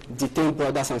their detained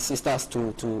brothers and sisters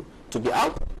to be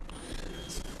out.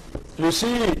 You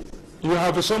see, you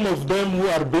have some of them who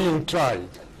are being tried.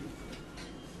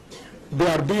 They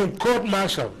are being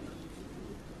court-martialed.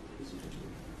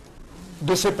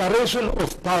 The separation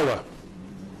of power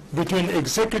between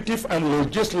executive and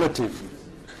legislative,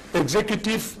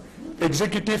 executive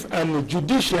and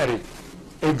judiciary,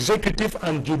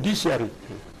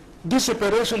 this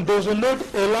separation does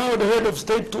not allow the head of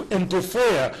state to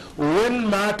interfere when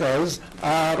matters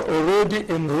are already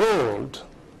enrolled,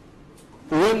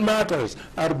 when matters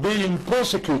are being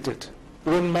prosecuted,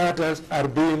 when matters are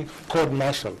being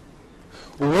court-martialed.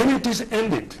 When it is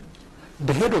ended,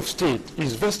 the head of state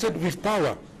is vested with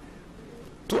power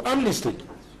to amnesty.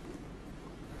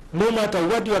 No matter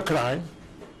what your crime,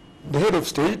 the head of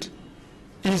state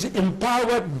is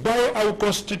empowered by our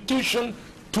constitution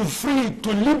to free,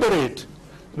 to liberate,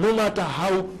 no matter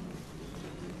how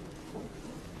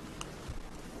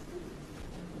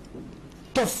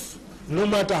tough, no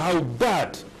matter how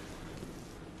bad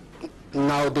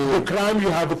now the crime you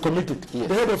have committed. Yes.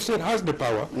 The head of state has the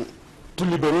power to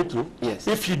liberate you, yes,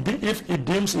 if he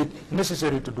deems it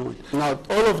necessary to do it. Now,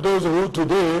 all of those who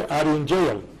today are in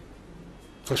jail,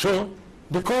 for sure,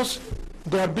 because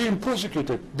they are being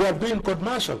prosecuted, they are being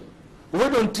court-martialed.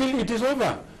 Wait until it is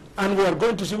over, and we are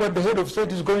going to see what the head of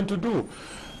state is going to do.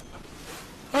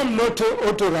 I'm not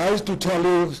authorized to tell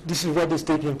you this is what is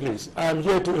taking place. I'm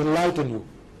here to enlighten you.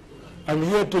 I'm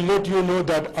here to let you know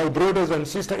that our brothers and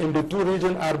sisters in the two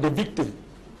regions are the victim.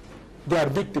 They are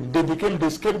victims. They became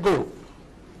the scapegoat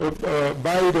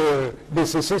by the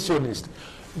secessionists.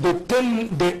 The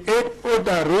 8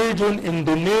 other regions in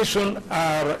the nation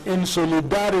are in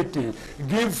solidarity,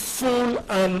 give full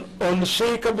and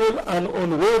unshakable and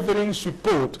unwavering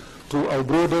support to our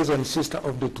brothers and sisters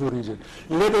of the two regions.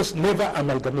 Let us never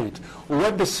amalgamate.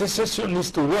 What the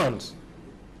secessionists want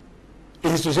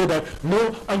is to say that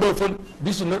no Anglophone,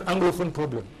 this is not Anglophone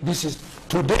problem. This is,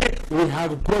 today we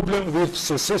have a problem with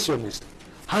secessionists,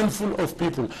 handful of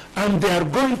people, and they are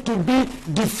going to be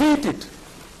defeated.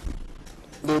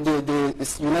 The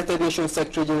United Nations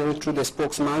Secretary General, through the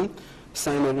spokesman,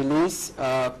 signed a release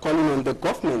calling on the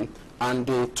government and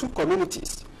the two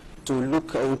communities to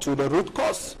look into the root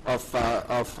cause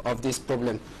of this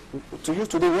problem. To you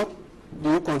today, what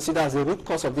do you consider as the root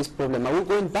cause of this problem? Are we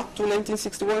going back to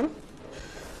 1961?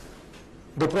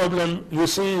 The problem, you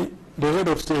see, the head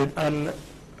of state and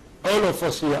all of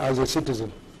us here as a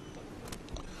citizen,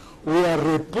 we are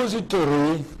a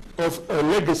repository of a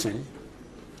legacy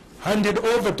handed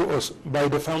over to us by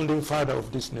the founding father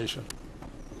of this nation.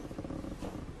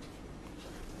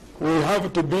 We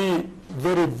have to be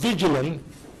very vigilant,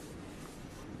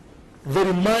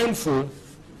 very mindful,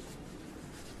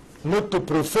 not to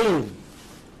profane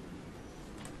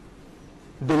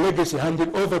the legacy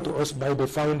handed over to us by the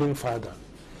founding father.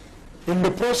 In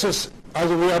the process,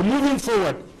 as we are moving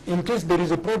forward, in case there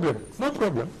is a problem, no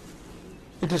problem,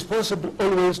 it is possible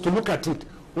always to look at it.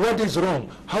 What is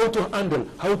wrong? How to handle?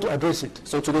 How to address it?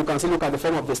 So today you can still look at the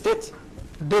form of the state?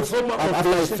 The form of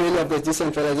after the failure of the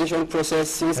decentralization process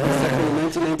since in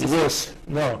 1996? Yes.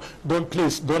 No.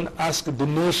 Please don't ask the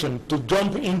nation to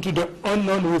jump into the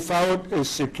unknown without a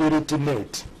security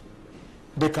net.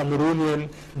 The Cameroonian,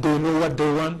 they know what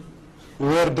they want.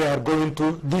 where they are going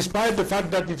to, despite the fact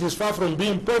that it is far from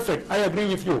being perfect. I agree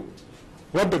with you.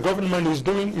 What the government is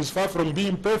doing is far from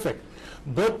being perfect.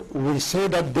 But we say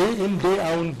that day in, day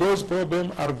out, those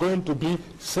problems are going to be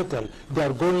settled. They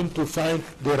are going to find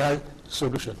the right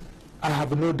solution. I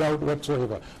have no doubt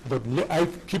whatsoever. But I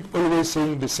keep always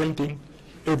saying the same thing: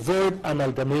 avoid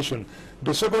amalgamation.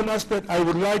 The second aspect I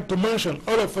would like to mention,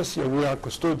 all of us here, we are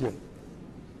custodians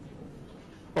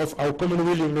of our common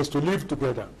willingness to live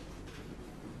together.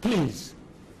 Please,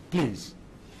 please,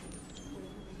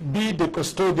 be the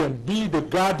custodian, be the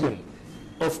guardian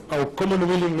of our common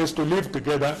willingness to live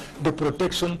together, the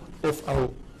protection of our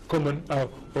common,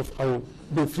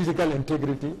 the physical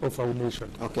integrity of our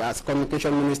nation. Okay, as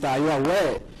Communication Minister, are you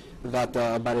aware that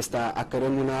Barrister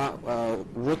Akeremuna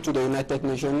wrote to the United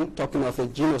Nations talking of a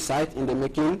genocide in the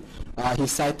making? He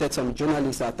cited some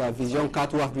journalists at Vision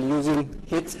Cat who have been using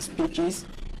hate speeches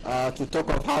to talk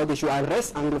of how they should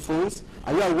arrest Anglophones.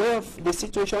 Are you aware of the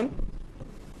situation?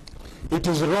 It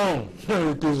is wrong.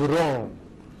 It is wrong.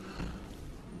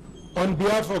 On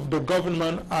behalf of the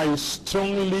government, I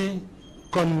strongly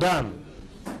condemn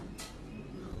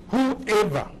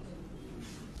whoever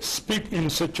speak in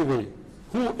such a way,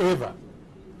 whoever.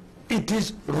 It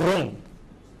is wrong.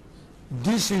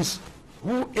 This is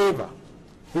whoever.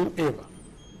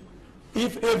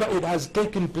 If ever it has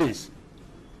taken place,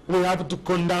 we have to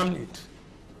condemn it.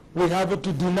 We have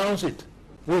to denounce it.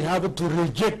 We have to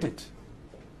reject it.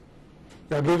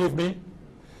 You agree with me?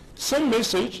 Same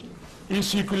message is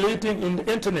circulating in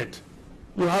the internet.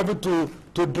 You have to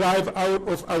drive out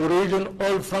of our region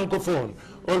all francophone.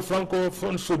 All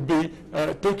francophones should be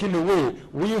taken away.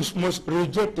 We must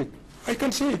reject it. I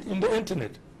can see it in the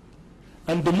internet.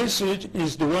 And the message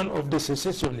is the one of the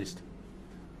secessionists.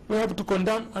 We have to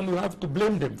condemn and we have to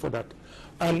blame them for that.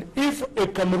 And if a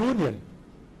Cameroonian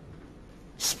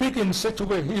speaks in such a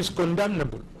way, he is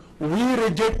condemnable. We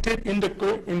reject it in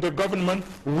the government.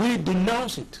 We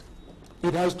denounce it.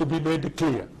 It has to be made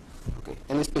clear. Okay.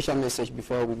 Any special message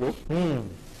before we go?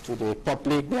 To the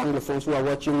public, the Anglophones who are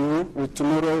watching you,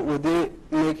 tomorrow, will they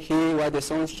make hay while the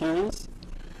sun shines?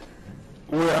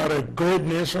 We are a great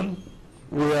nation.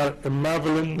 We are a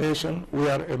marvelous nation. We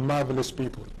are a marvelous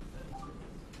people.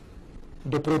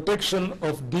 The protection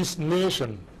of this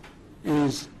nation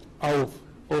is of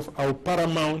our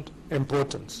paramount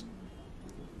importance.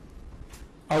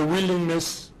 Our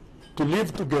willingness to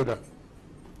live together,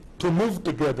 to move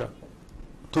together,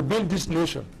 to build this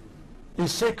nation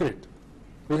is sacred.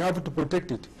 We have to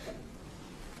protect it.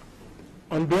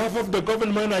 On behalf of the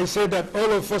government, I say that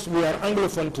all of us, we are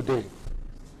Anglophone today,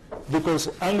 because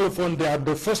Anglophone, they are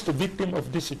the first victim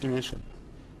of this situation.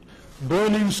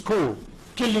 Burning school,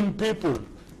 killing people,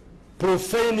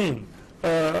 profaning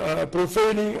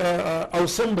our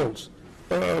symbols,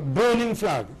 burning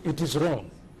flag. It is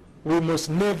wrong. We must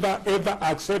never ever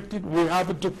accept it. We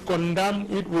have to condemn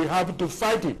it. We have to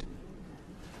fight it.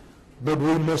 But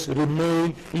we must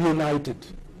remain united.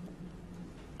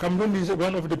 Cameroon is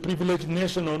one of the privileged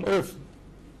nations on earth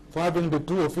for having the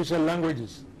two official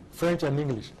languages, French and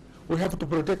English. We have to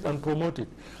protect and promote it.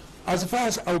 As far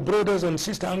as our brothers and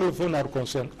sisters Anglophone are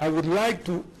concerned, I would like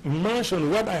to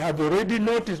mention what I have already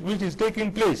noticed, which is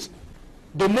taking place.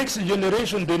 The next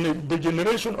generation, the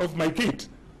generation of my kids,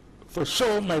 for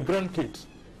sure my grandkids,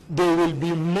 there will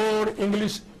be more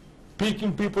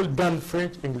English-speaking people than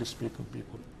French English-speaking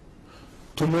people.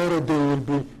 Tomorrow there will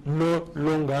be no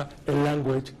longer a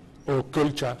language or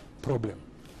culture problem.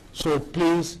 So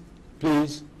please,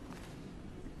 please,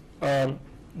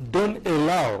 don't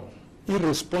allow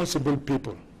irresponsible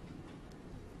people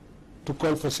to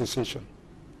call for secession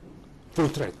through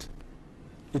threat.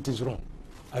 It is wrong.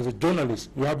 As a journalist,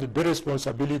 you have the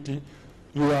responsibility.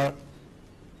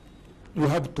 You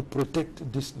have to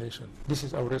protect this nation. This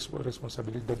is our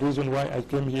responsibility. The reason why I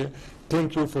came here.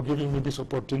 Thank you for giving me this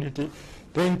opportunity.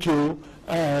 Thank you.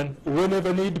 And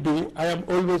whenever need be, I am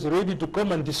always ready to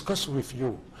come and discuss with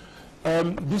you.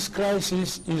 This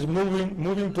crisis is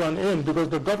moving to an end because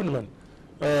the government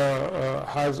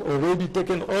has already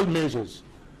taken all measures.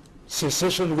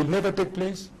 Secession will never take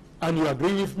place, and you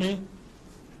agree with me,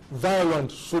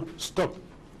 violence should stop.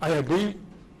 I agree,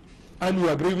 and you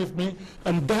agree with me,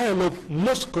 and dialogue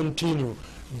must continue.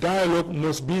 Dialogue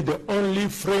must be the only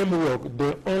framework,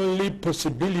 the only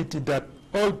possibility that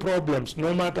all problems,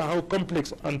 no matter how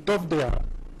complex and tough they are,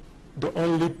 the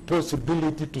only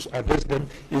possibility to address them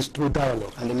is through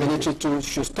dialogue. And the military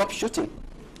should stop shooting.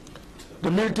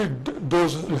 The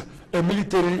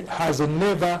military has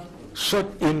never shot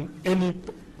in any.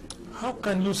 How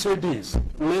can you say this?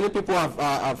 Many people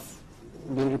have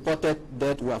been reported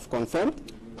dead. We have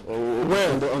confirmed.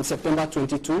 on September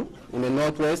 22 in the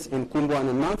northwest, in Kumbo and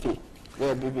in Manfi.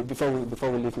 Before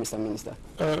we leave, Mr. Minister.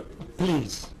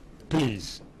 Please.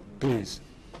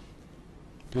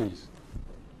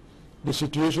 The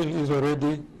situation is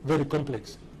already very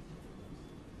complex.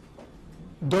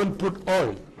 Don't put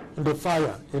oil on the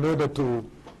fire in order to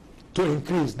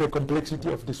increase the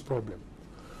complexity of this problem.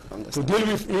 To deal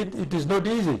with it, it is not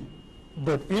easy.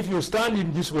 But if you stand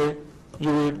in this way,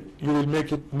 you will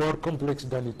make it more complex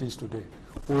than it is today.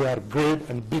 We are a great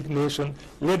and big nation.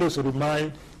 Let us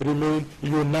remain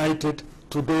united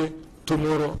today,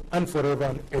 tomorrow, and forever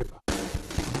and ever.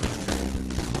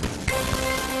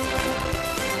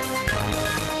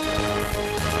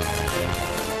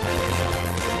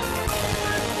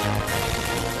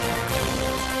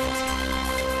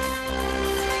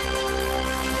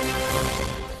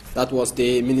 That was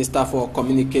the Minister for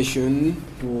Communication,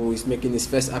 who is making his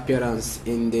first appearance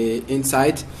in the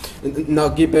Insight. Now,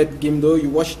 Gilbert Gimdo, you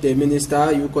watched the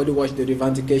Minister, you equally watched the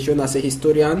revandication. As a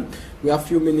historian, we have a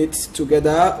few minutes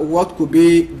together. What could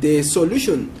be the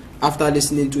solution after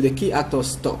listening to the key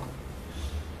actors talk?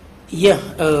 Yeah,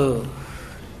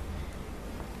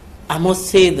 I must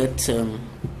say that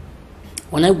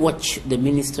when I watch the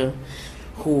Minister,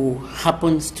 who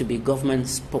happens to be government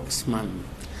spokesman,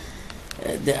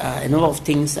 there are a number of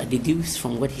things I deduce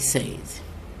from what he says.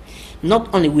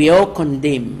 Not only we all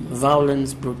condemn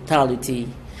violence, brutality,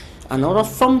 and other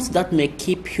forms that may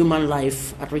keep human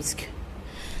life at risk.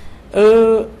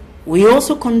 We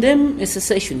also condemn a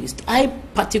secessionist. I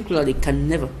particularly can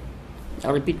never,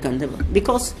 I repeat, can never,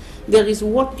 because there is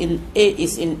what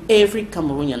is in every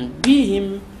Cameroonian, be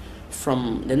him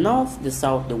from the north, the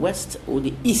south, the west, or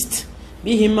the east,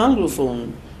 be him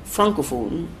Anglophone,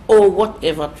 Francophone, or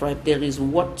whatever tribe. There is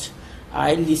what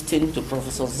I listened to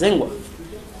Professor Zengwa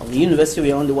of the University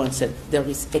of Yaoundé once said, there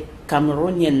is a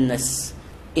Cameroonianness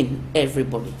in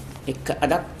everybody,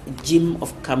 that gem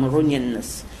of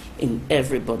Cameroonianness in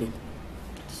everybody.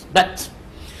 But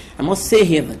I must say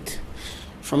here that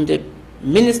from the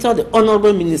minister, the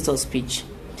honorable minister's speech,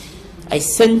 I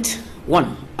sent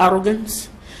one, arrogance,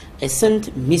 I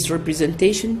sent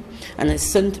misrepresentation, and I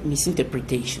sent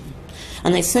misinterpretation.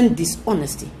 And I sent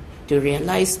dishonesty to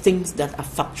realize things that are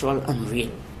factual and real.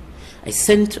 I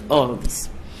sent all of this.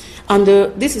 And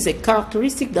this is a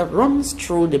characteristic that runs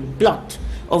through the blood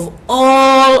of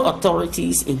all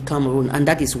authorities in Cameroon, and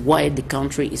that is why the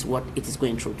country is what it is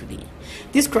going through today.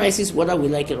 This crisis, whether we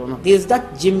like it or not, there is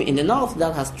that gym in the north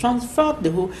that has transferred the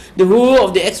whole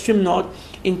of the extreme north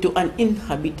into an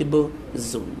inhabitable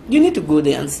zone. You need to go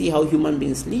there and see how human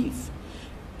beings live.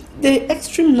 The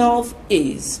extreme north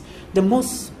is the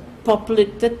most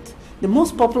populated, the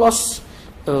most populous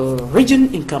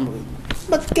region in Cameroon.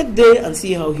 But get there and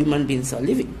see how human beings are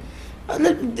living.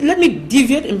 Let me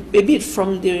deviate a bit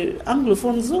from the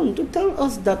Anglophone zone to tell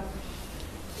us that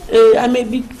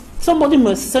somebody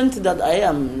must sense that I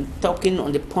am talking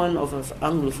on the point of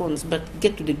Anglophones, but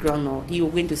get to the ground now, you're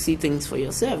going to see things for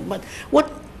yourself. But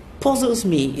what puzzles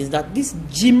me is that this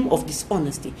gem of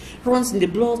dishonesty runs in the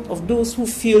blood of those who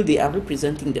feel they are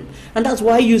representing them. And that's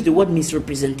why I use the word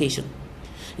misrepresentation.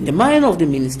 In the mind of the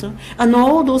minister and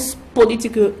all those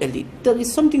political elite, there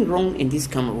is something wrong in this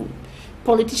Cameroon.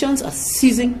 Politicians are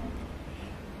seizing,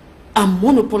 are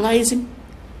monopolizing,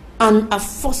 and are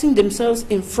forcing themselves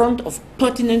in front of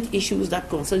pertinent issues that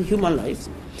concern human lives,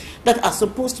 that are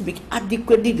supposed to be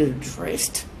adequately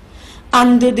addressed.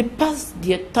 And they pass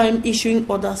their time issuing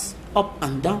orders up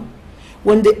and down,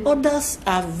 when the orders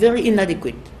are very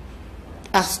inadequate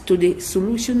as to the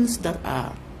solutions that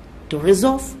are to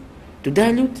resolve, to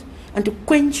dilute, and to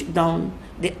quench down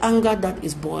the anger that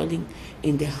is boiling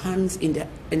in the hands, in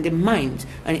the minds,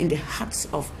 and in the hearts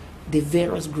of the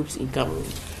various groups in Cameroon.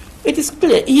 It is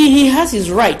clear he has his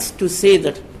right to say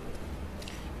that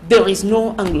there is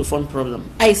no Anglophone problem.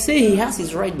 I say he has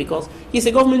his right because he's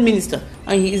a government minister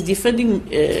and he is defending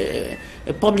a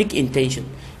public intention.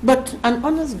 But an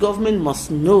honest government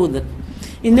must know that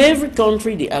in every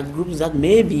country there are groups that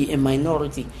may be a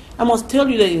minority. I must tell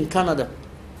you that in Canada,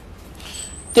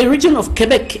 the region of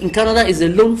Quebec in Canada is a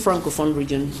lone Francophone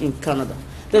region in Canada.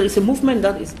 There is a movement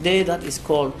that is there that is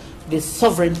called the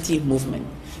sovereignty movement.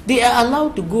 They are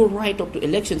allowed to go right up to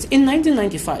elections. In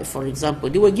 1995, for example,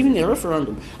 they were given a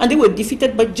referendum and they were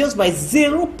defeated by just by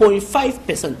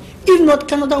 0.5%. If not,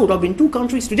 Canada would have been two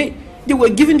countries today. They were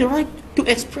given the right to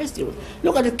express their.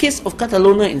 Look at the case of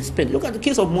Catalonia in Spain. Look at the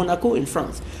case of Monaco in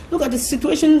France. Look at the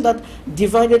situation that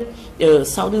divided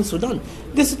Southern Sudan.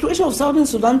 The situation of Southern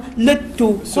Sudan led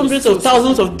to hundreds of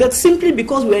thousands of deaths simply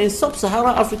because we are in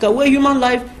sub-Saharan Africa, where human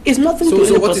life is nothing to any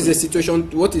So what person. is the situation?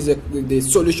 What is the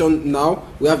solution now?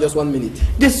 We have just 1 minute.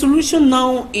 The solution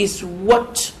now is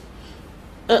what,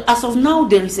 as of now,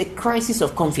 there is a crisis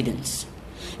of confidence.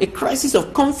 A crisis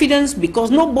of confidence because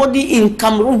nobody in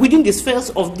Cameroon within the spheres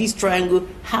of this triangle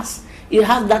has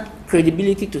that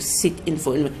credibility to sit in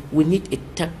for it. We need a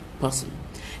third person.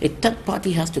 A third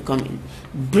party has to come in,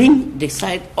 bring the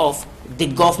side of the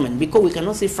government, because we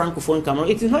cannot say Francophone Cameroon.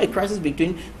 It is not a crisis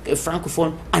between a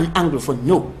Francophone and Anglophone.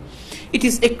 No. It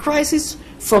is a crisis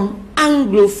from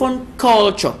Anglophone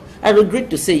culture. I regret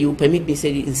to say, you permit me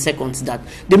say it in seconds, that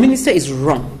the minister is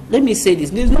wrong. Let me say this.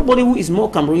 There is nobody who is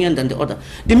more Cameroonian than the other.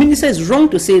 The minister is wrong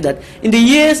to say that in the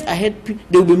years ahead,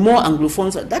 there will be more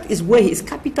Anglophones. That is where he is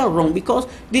capital wrong, because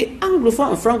the Anglophone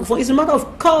and Francophone is a matter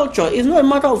of culture. It's not a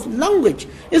matter of language.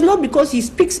 It's not because he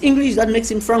speaks English that makes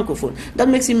him Francophone, that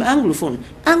makes him Anglophone.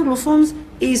 Anglophones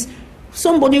is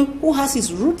somebody who has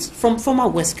his roots from former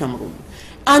West Cameroon,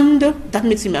 and that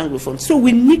makes him Anglophone. So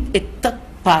we need a third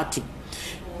party.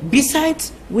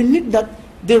 Besides, we need that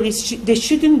there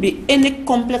shouldn't be any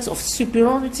complex of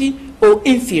superiority or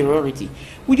inferiority.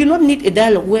 We do not need a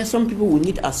dialogue where some people will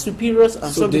need as superiors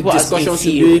and some people as inferior. So the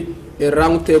discussion should be a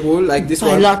round table like this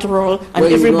bilateral, one, and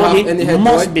everybody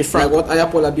must be frank. Like what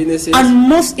Ayapola Bine says. And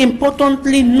most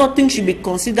importantly, nothing should be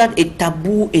considered a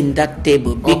taboo in that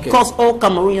table, because all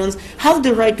Cameroonians have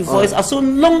the right to voice, as so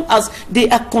long as they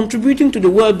are contributing to the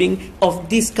well-being of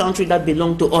this country that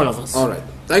belongs to all of us. All right.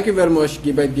 Thank you very much,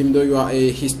 Gilbert Gimdo. You are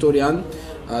a historian.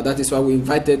 That is why we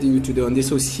invited you today on this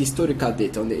historical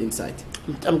date on the Inside.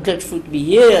 I'm grateful to be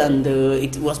here, and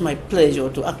it was my pleasure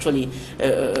to actually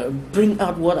bring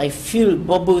out what I feel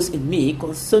bubbles in me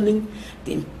concerning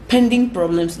the impending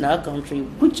problems in our country,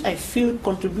 which I feel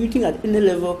contributing at any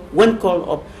level when called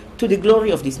up to the glory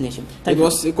of this nation. Thank you. It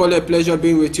was equally a pleasure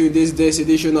being with you this day's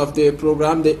edition of the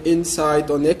program, The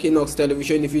Insight on Equinox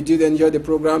Television. If you did enjoy the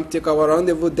program, take our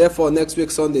rendezvous there for next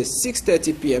week Sunday,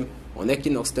 6:30 p.m. on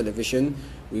Equinox Television.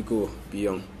 We go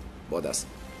beyond borders.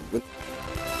 Good.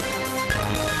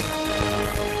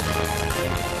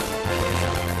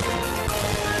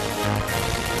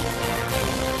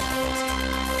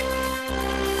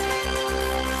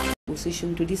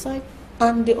 Position to decide,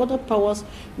 and the other powers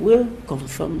will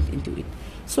confirm into it.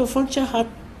 So Foncha had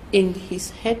in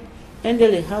his head,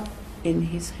 Ndele had in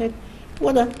his head,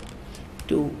 whether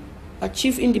to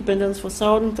achieve independence for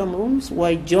Southern Cameroon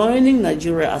while joining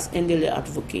Nigeria, as Ndele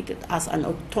advocated, as an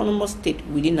autonomous state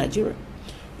within Nigeria.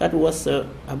 That was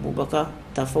Abubakar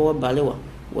Tafawa Balewa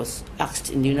was asked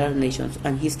in the United Nations,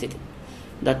 and he stated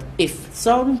that if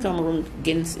Southern Cameroon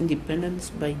gains independence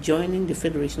by joining the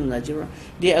Federation of Nigeria,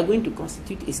 they are going to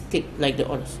constitute a state like the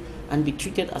others and be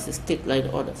treated as a state like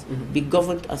the others, be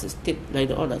governed as a state like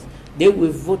the others. They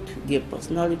will vote their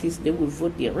personalities, they will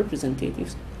vote their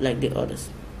representatives like the others.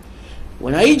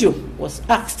 When Aijo was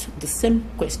asked the same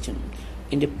question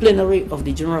in the plenary of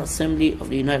the General Assembly of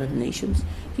the United Nations,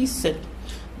 he said,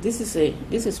 this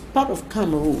is part of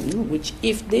Cameroon, which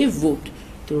if they vote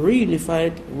to reunify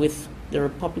it with the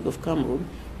Republic of Cameroon,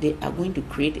 they are going to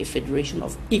create a federation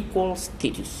of equal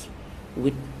status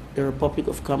with the Republic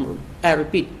of Cameroon. I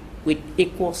repeat, with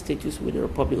equal status with the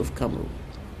Republic of Cameroon.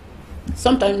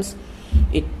 Sometimes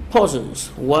it puzzles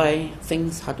why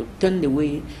things had to turn the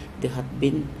way they had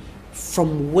been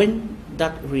from when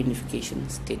that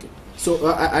reunification started. So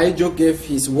Aijo gave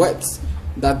his words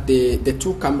that the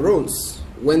two Cameroons,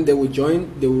 when they will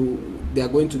join, they are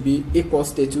going to be equal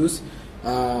status,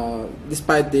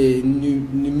 despite the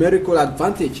numerical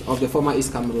advantage of the former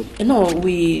East Cameroon. No,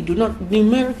 we do not.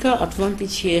 Numerical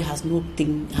advantage here has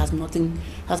nothing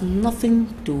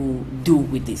to do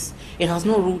with this. It has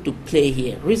no role to play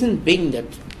here. Reason being that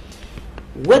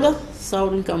whether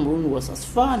Southern Cameroon was as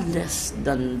far less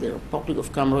than the Republic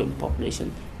of Cameroon in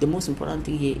population, the most important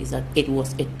thing here is that it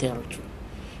was a territory.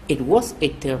 It was a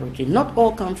territory. Not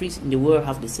all countries in the world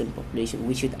have the same population.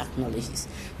 We should acknowledge this.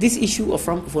 This issue of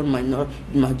Francophone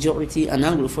majority and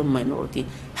Anglophone minority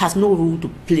has no role to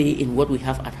play in what we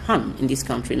have at hand in this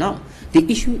country now. The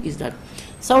issue is that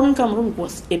Southern Cameroon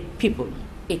was a people,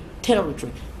 a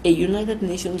territory, a United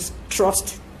Nations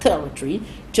Trust territory,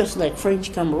 just like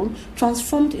French Cameroon,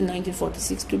 transformed in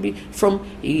 1946 to be from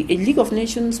a League of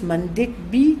Nations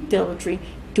Mandate B territory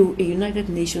to a United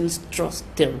Nations Trust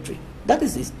territory. That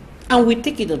is this. And we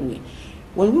take it that way.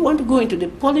 When we want to go into the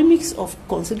polemics of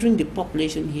considering the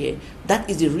population here, that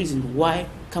is the reason why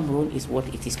Cameroon is what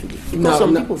it is today. Because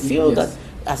some people feel that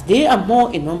As they are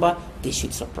more in number, they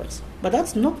should suppress. But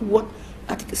that's not what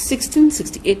Article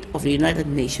 1668 of the United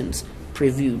Nations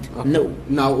previewed. Okay. No.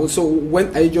 Now, also,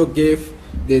 when Ahijo gave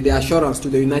the assurance to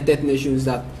the United Nations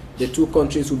that the two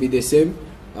countries will be the same,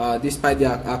 despite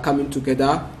their coming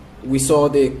together, we saw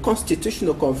the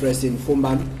Constitutional Conference in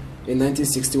Fumban in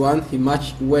 1961. He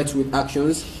matched words with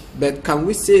actions. But can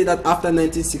we say that after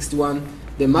 1961,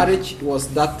 the marriage was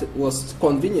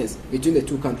convenience between the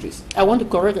two countries? I want to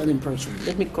correct an impression.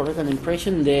 Let me correct an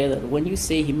impression there that when you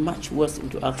say he matched words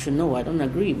into action, no, I don't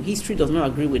agree. History does not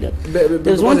agree with that. But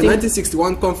the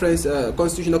 1961 conference,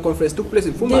 Constitutional Conference took place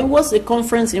in Fumban. There was a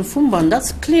conference in Fumban,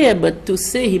 that's clear, but to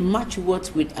say he matched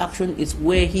words with action is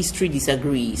where history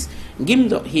disagrees.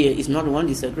 Gimdot here is not the one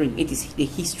disagreeing. It is the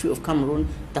history of Cameroon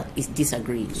that is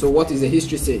disagreeing. So what is the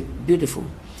history saying? Beautiful.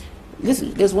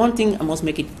 Listen, there's one thing I must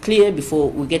make it clear before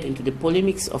we get into the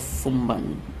polemics of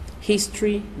Fumban.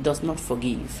 History does not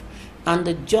forgive, and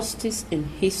the justice in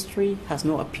history has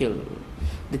no appeal.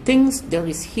 The things, there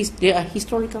are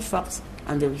historical facts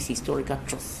and there is historical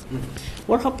truth.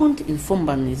 What happened in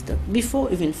Fumban is that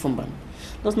before even Fumban,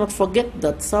 let's not forget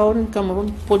that Southern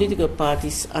Cameroon political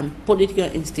parties and political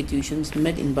institutions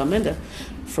met in Bamenda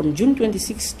from June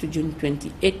 26 to June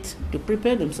 28 to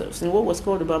prepare themselves in what was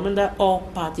called the Bamenda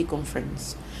All-Party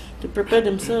Conference, to prepare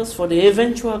themselves for the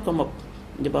eventual come-up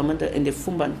in the Bamenda and the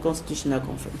Fumban Constitutional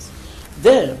Conference.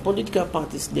 There, political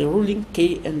parties, the ruling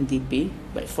KNDP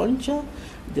by Foncha,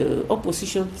 the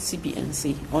opposition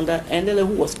CPNC under Endele,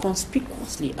 who was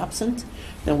conspicuously absent.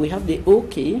 Then we have the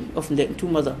OK of the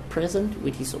Ntumazah present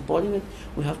with his subordinate.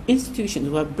 We have institutions,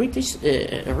 we have British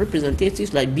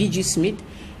representatives like B.G.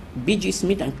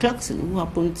 Smith and Clarkson, who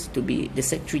happened to be the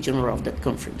Secretary General of that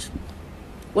conference.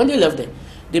 When they left there,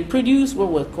 they produced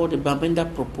what were called the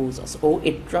Bamenda Proposals, or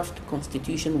a draft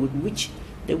constitution with which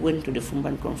they went to the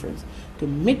Fumban conference to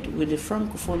meet with the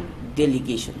Francophone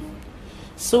delegation,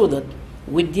 so that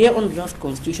with their own draft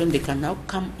constitution, they can now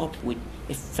come up with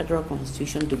a federal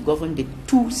constitution to govern the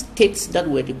two states that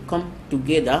were to come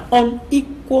together on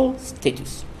equal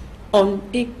status. On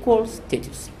equal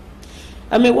status.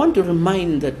 I may want to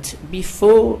remind that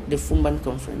before the Fumban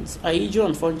conference, Ahijo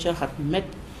and Foncha had met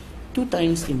 2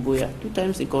 times in Buea, 2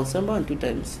 times in Consemba and 2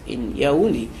 times in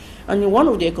Yaoundé. And in one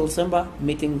of their Consemba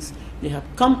meetings, they had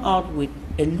come out with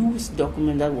a loose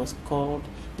document that was called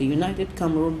the United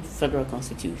Cameroon Federal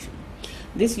Constitution.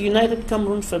 This United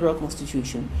Cameroon Federal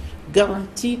Constitution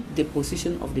guaranteed the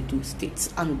position of the 2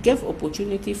 states and gave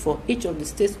opportunity for each of the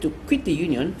states to quit the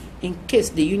union in case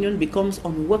the union becomes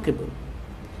unworkable.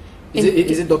 Is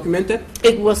it documented?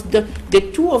 It was the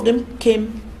 2 of them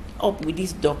came up with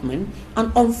this document,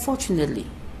 and unfortunately,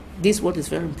 this is what is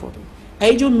very important.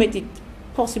 Ahijo made it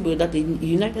possible that the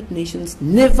United Nations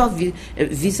never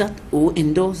visit or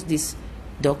endorse this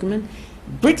document.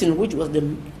 Britain, which was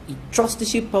the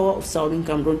trusteeship power of Southern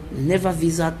Cameroon, never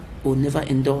visit or never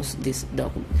endorse this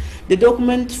document. The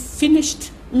document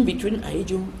finished in between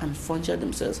Ahijo and Foncha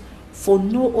themselves for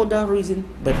no other reason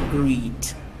but greed.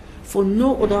 For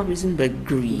no other reason but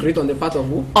greed. Greed on the part of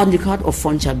who? On the part of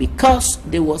Foncha, because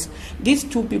there was these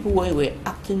 2 people were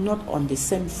acting not on the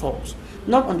same force.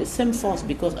 Not on the same force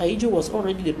because Ahijo was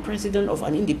already the president of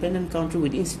an independent country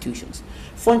with institutions.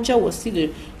 Foncha was still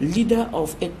the leader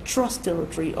of a trust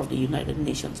territory of the United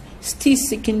Nations, still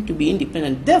seeking to be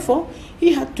independent. Therefore,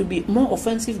 he had to be more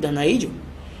offensive than Ahijo.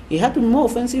 He had to be more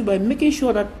offensive by making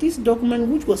sure that this document,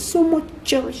 which was so much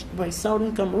cherished by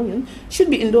Southern Cameroonians, should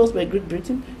be endorsed by Great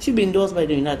Britain, should be endorsed by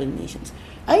the United Nations.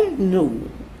 I know,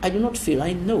 I do not feel,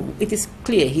 I know, it is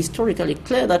clear, historically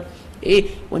clear that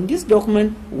when this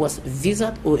document was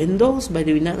visited or endorsed by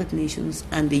the United Nations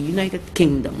and the United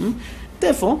Kingdom,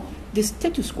 therefore, the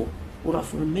status quo would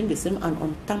have remained the same and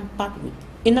untampered with.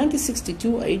 In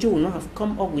 1962, Ahijo would not have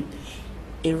come up with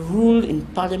a rule in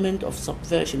Parliament of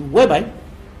subversion, whereby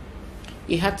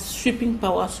he had sweeping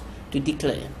powers to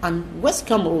declare. And West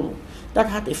Cameroon, that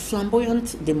had a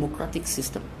flamboyant democratic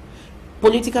system,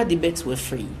 political debates were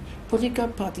free. Political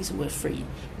parties were free.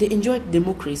 They enjoyed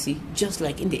democracy just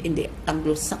like in the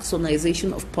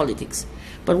Anglo-Saxonization of politics.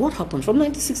 But what happened? From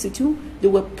 1962, they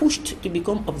were pushed to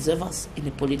become observers in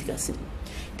the political scene.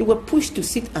 They were pushed to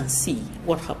sit and see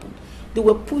what happened. They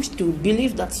were pushed to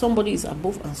believe that somebody is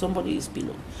above and somebody is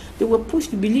below. They were pushed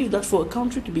to believe that for a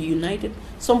country to be united,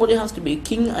 somebody has to be a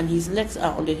king and his legs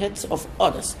are on the heads of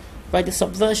others by the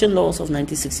subversion laws of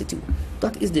 1962.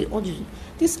 That is the origin.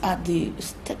 These are the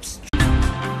steps.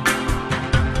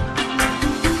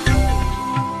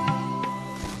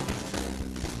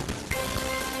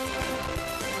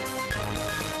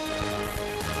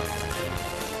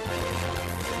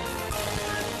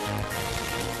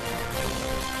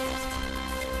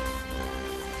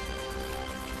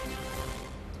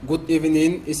 Good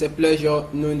evening. It's a pleasure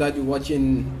knowing that you're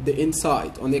watching The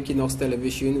Insight on Equinox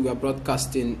Television. We are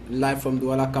broadcasting live from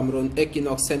Douala, Cameroon,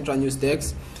 Equinox Central News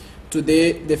Desk.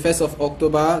 Today, the 1st of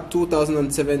October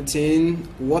 2017.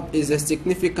 What is the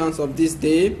significance of this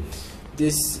day?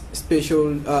 This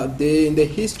special day in the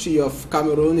history of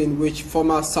Cameroon, in which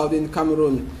former Southern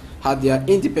Cameroon had their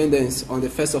independence on the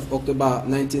 1st of October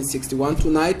 1961.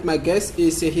 Tonight, my guest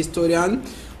is a historian.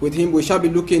 With him, we shall be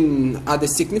looking at the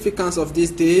significance of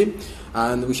this day,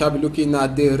 and we shall be looking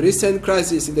at the recent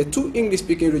crisis in the two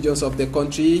English-speaking regions of the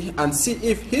country and see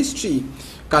if history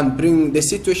can bring the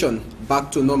situation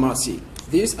back to normalcy.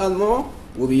 This and more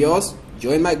will be yours.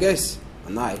 Join my guest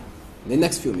and I in the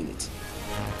next few minutes.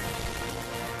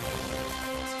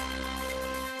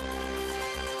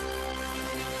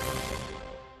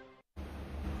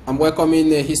 I'm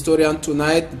welcoming a historian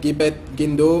tonight, Gilbert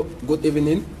Gindo. Good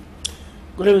evening.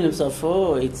 Good evening,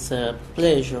 Safo. It's a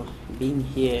pleasure being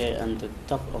here and to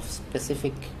talk of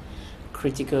specific,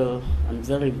 critical, and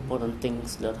very important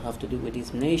things that have to do with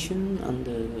this nation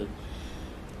and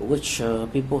which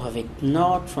people have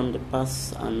ignored from the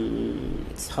past, and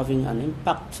it's having an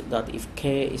impact that, if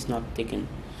care is not taken,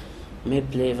 may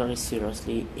play very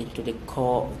seriously into the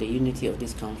core of the unity of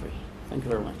this country. Thank you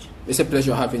very much. It's a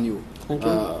pleasure having you. Thank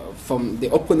you. From the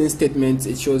opening statement,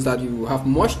 it shows that you have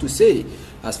much to say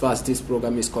as far as this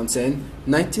program is concerned.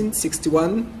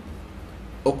 1961,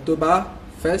 October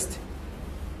 1st.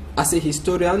 As a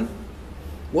historian,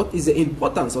 what is the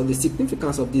importance or the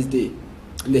significance of this day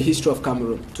in the history of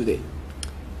Cameroon today?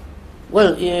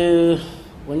 Well,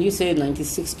 when you say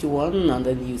 1961 and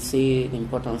then you say the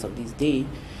importance of this day,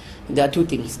 there are two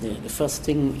things there. The first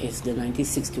thing is the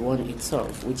 1961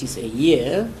 itself, which is a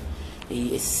year,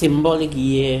 a symbolic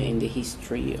year in the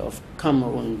history of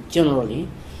Cameroon generally,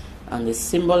 and a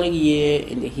symbolic year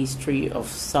in the history of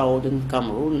Southern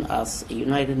Cameroon as a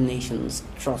United Nations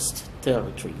Trust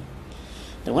territory.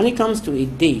 Now, when it comes to a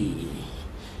day,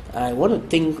 I want to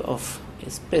think of a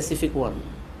specific one,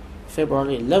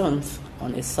 February 11th,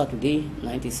 on a Saturday,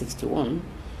 1961,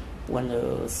 when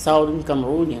the Southern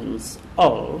Cameroonians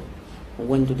all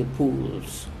went to the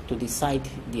polls to decide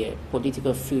their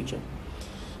political future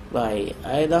by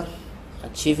either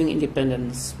achieving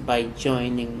independence by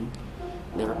joining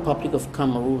the Republic of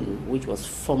Cameroon, which was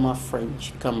former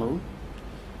French Cameroon,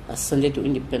 ascended to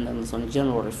independence on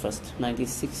January 1st,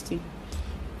 1960,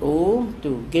 or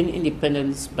to gain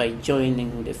independence by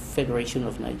joining the Federation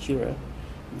of Nigeria,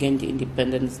 gained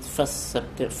independence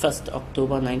 1st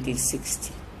October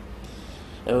 1960.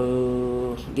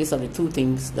 These are the two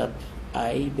things that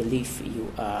I believe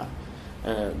you are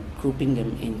grouping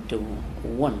them into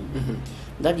one. Mm-hmm.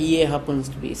 That year happens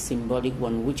to be a symbolic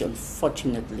one, which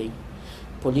unfortunately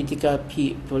political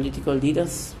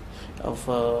leaders of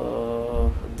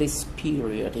this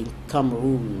period in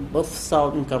Cameroon, both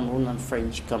Southern Cameroon and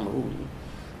French Cameroon,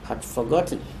 had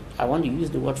forgotten. I want to use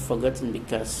the word forgotten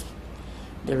because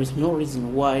there is no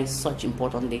reason why such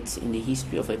important dates in the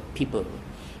history of a people,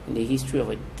 in the history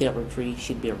of a territory,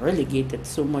 should be relegated,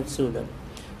 so much so that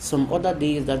some other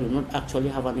days that do not actually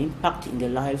have an impact in the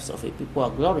lives of a people are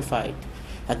glorified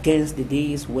against the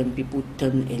days when people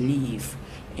turn a leaf,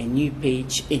 a new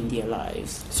page in their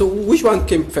lives. So which one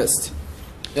came first?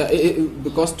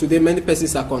 Because today many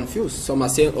persons are confused. Some are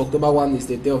saying October 1 is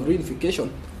the day of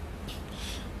reunification.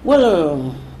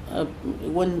 Well,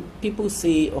 when people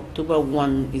say October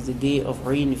 1 is the day of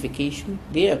reunification,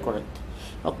 they are correct.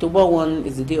 October 1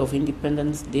 is the day of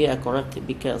independence, they are correct,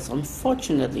 because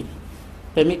unfortunately,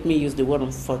 permit me use the word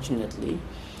unfortunately,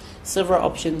 several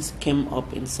options came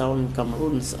up in Southern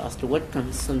Cameroon as to what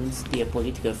concerns their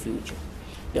political future.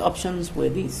 The options were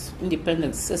these: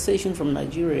 independence, cessation from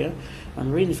Nigeria,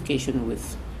 and reunification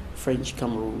with French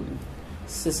Cameroon.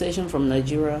 Cessation from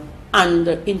Nigeria and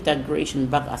integration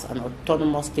back as an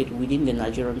autonomous state within the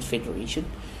Nigerian Federation.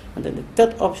 And then the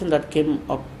third option that came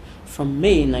up from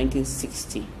May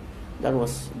 1960, that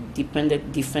was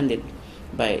defended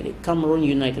by the Cameroon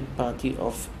United Party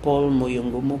of Paul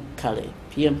Moyongomo Kale,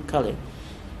 PM Kale,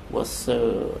 was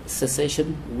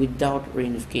secession without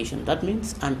reunification. That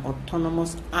means an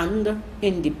autonomous and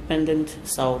independent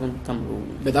Southern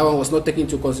Cameroon. But that one was not taken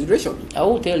into consideration. I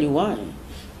will tell you why.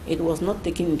 It was not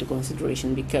taken into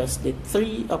consideration because the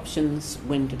three options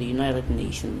went to the United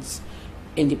Nations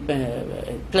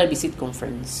plebiscite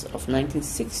conference of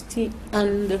 1960,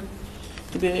 and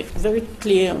to be very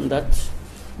clear on that,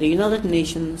 the United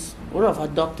Nations would have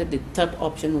adopted the third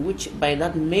option, which by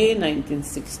that May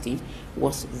 1960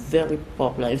 was very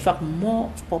popular. In fact,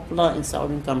 more popular in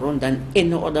Southern Cameroon than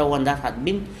any other one that had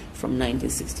been from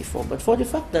 1964. But for the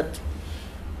fact that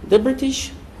the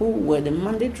British who were the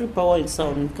mandatory power in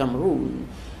southern Cameroon,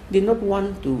 did not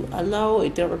want to allow a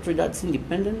territory that's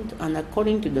independent and,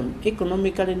 according to them,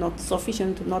 economically not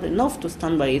sufficient, not enough to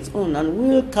stand by its own, and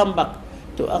will come back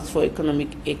to ask for economic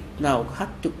aid now, had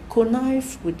to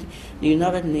connive with the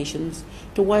United Nations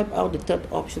to wipe out the third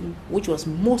option, which was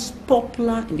most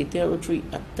popular in the territory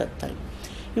at that time.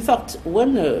 In fact,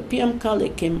 when PM Kale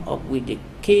came up with the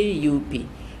KUP,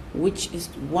 which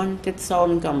wanted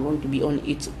Southern Cameroon to be on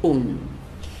its own,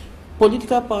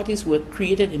 political parties were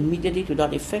created immediately to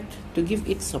that effect to give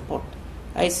it support.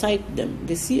 I cite them: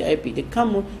 the CIP, the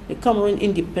Cameroon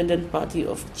Independent Party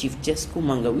of Chief Jesco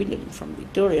Manga William from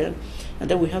Victoria, and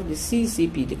then we have the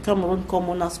CCP, the Cameroon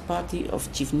Commoners Party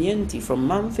of Chief Nienti from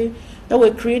Mamfe, that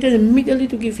were created immediately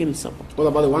to give him support. What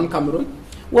about the One Cameroon?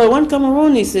 Well, One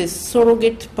Cameroon is a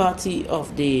surrogate party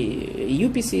of the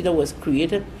UPC that was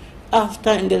created after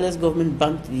Ndele's government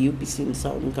banned the UPC in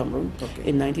southern Cameroon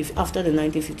after the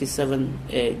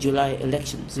 1957 July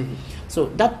elections. So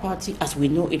that party, as we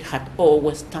know, it had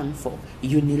always stand for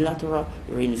unilateral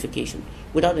reunification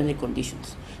without any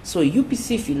conditions. So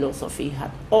UPC philosophy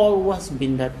had always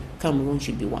been that Cameroon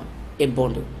should be one, a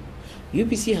bundle.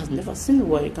 UPC has never seen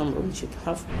why Cameroon should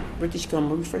have British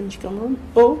Cameroon, French Cameroon,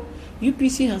 or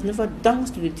UPC has never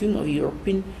danced to the tune of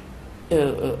European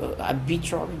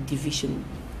arbitrary division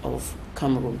of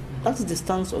Cameroon. That's the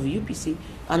stance of UPC,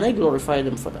 and I glorify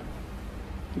them for that.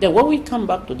 Then when we come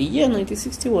back to the year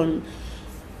 1961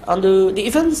 and the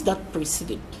events that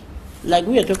preceded, like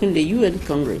we are talking the UN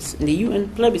Congress, the UN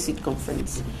Plebiscite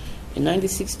Conference in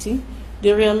 1960,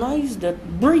 they realized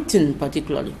that Britain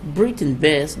particularly, Britain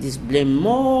bears this blame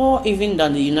more even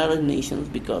than the United Nations,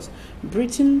 because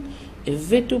Britain, a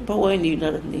veto power in the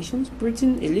United Nations,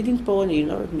 Britain, a leading power in the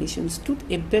United Nations, stood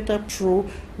a better through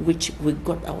which we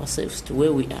got ourselves to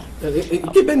where we are.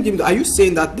 Are you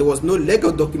saying that there was no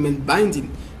legal document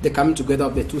binding the coming together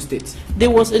of the two states? There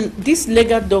was this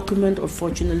legal document,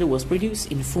 unfortunately, was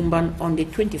produced in Fumban on the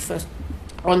 21st,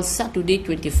 on Saturday,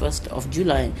 21st of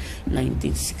July,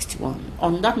 1961.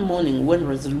 On that morning, when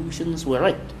resolutions were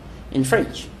read in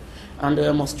French, and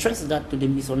I must stress that to the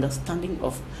misunderstanding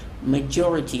of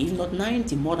majority, if not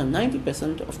 90, more than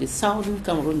 90% of the Southern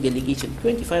Cameroon delegation,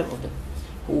 25 of them,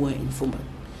 who were in Fumban,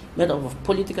 made up of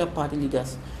political party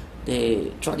leaders,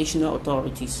 the traditional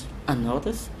authorities, and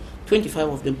others, 25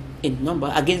 of them in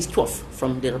number, against 12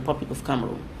 from the Republic of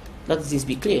Cameroon. Let this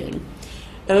be clear.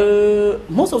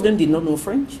 Most of them did not know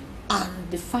French, and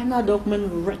the final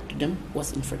document read to them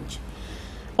was in French.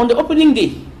 On the opening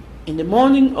day, in the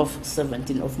morning of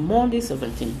Monday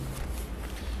 17,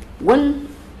 when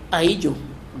Aijo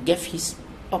gave his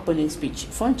opening speech,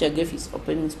 Foncha gave his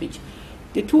opening speech,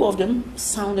 the two of them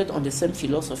sounded on the same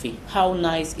philosophy. How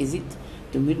nice is it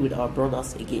to meet with our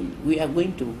brothers again? We are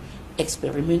going to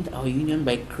experiment our union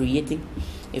by creating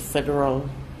a federal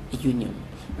union,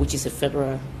 which is a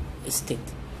federal state.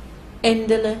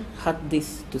 Ndele had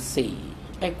this to say,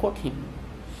 I quote him: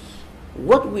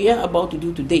 "What we are about to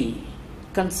do today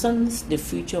concerns the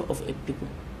future of a people,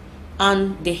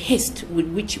 and the haste with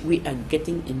which we are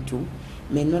getting into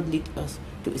may not lead us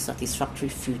to a satisfactory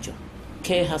future.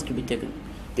 Care has to be taken."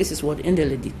 This is what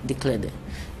Ndele declared there.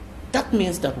 That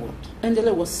means that what?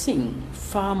 Ndele was seeing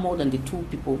far more than the two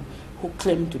people who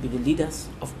claimed to be the leaders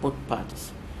of both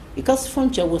parties. Because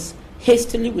Foncha was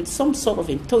hastily, with some sort of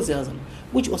enthusiasm,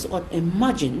 which was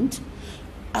imagined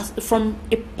as from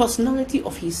a personality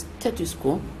of his status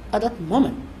quo at that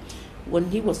moment, when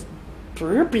he was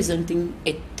representing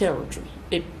a territory,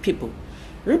 a people,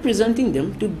 representing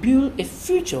them to build a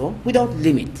future without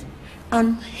limit,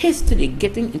 and hastily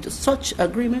getting into such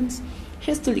agreements,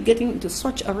 hastily getting into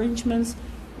such arrangements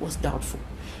was doubtful.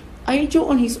 Aijo,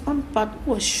 on his own part,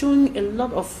 was showing a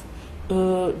lot of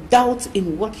doubts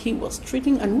in what he was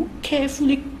treating, and who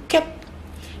carefully kept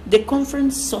the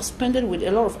conference suspended with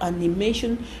a lot of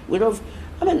animation, with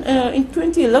in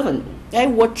 2011, I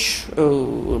watched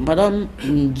Madame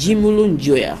Jimulu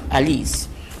Njoya Alice,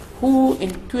 who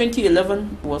in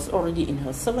 2011 was already in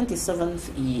her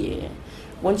 77th year.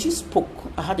 When she spoke,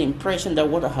 I had the impression that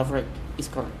what I have read is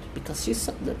correct, because she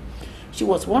said that she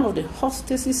was one of the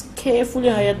hostesses carefully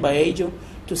hired by Aijo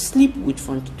to sleep with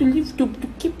Foncha, to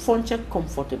keep Foncha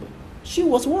comfortable. She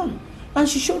was one, and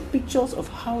she showed pictures of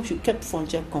how she kept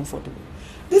Foncha comfortable.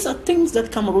 These are things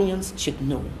that Cameroonians should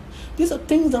know. These are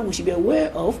things that we should be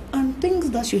aware of, and things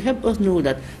that should help us know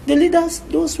that the leaders,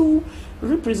 those who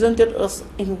represented us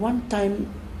in one time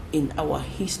in our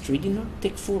history, did not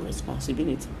take full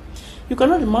responsibility. You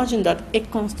cannot imagine that a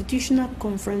constitutional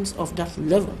conference of that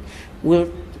level will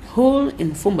hold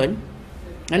in Fumban,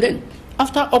 and then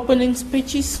after opening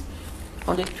speeches,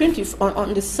 On the 20th,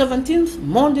 on the 17th,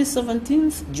 Monday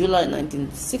 17th, July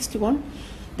 1961,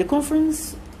 the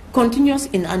conference continues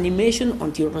in animation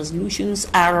until resolutions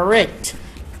are read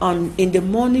in the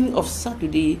morning of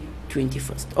Saturday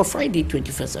 21st, or Friday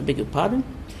 21st, I beg your pardon,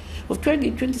 of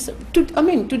Friday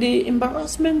 27th, to the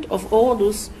embarrassment of all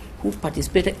those who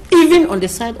participated, even on the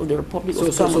side of the Republic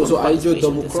of Cameroon. So Aidjo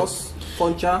double-cross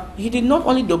Foncha? He did not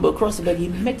only double-cross, but he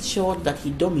made sure that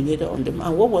he dominated on them.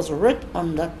 And what was read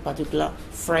on that particular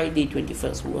Friday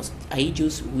 21st was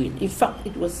Aidjo's will. In fact,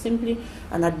 it was simply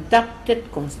an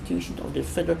adapted constitution of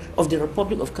the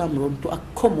Republic of Cameroon to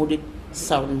accommodate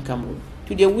Southern Cameroon,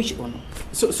 to their wish or not.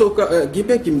 So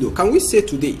Gibe Kimdo, can we say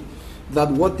today that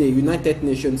what the United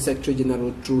Nations Secretary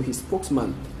General through his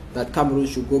spokesman, that Cameroon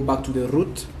should go back to the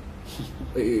root,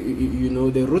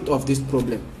 the root of this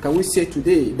problem? Can we say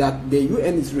today that the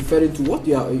UN is referring to what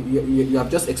you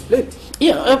have just explained?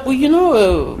 Yeah,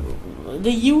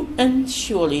 the UN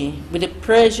surely, with the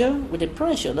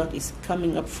pressure that is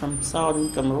coming up from Southern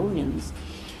Cameroonians,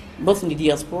 both in the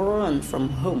diaspora and from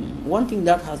home, one thing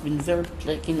that has been very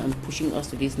plaguing and pushing us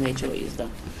to this nature is that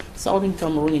Southern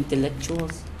Cameroon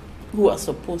intellectuals who are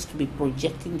supposed to be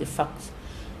projecting the facts,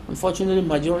 unfortunately,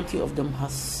 majority of them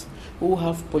who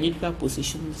have political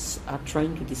positions are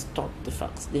trying to distort the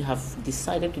facts. They have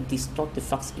decided to distort the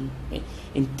facts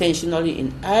intentionally,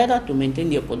 in either to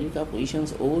maintain their political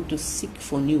positions or to seek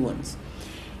for new ones.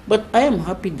 But I am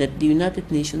happy that the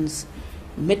United Nations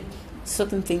made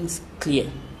certain things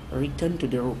clear. Return to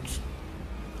the roots.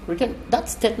 That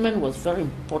statement was very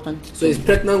important. So it's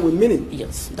pregnant with meaning?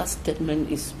 Yes, that statement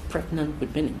is pregnant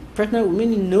with meaning. Pregnant with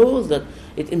meaning knows that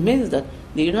it means that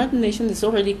the United Nations is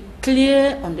already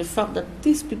clear on the fact that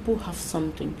these people have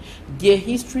something. Their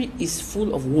history is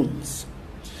full of wounds.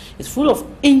 It's full of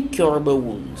incurable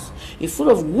wounds. It's full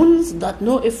of wounds that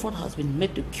no effort has been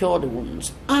made to cure the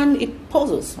wounds. And it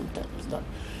poses sometimes that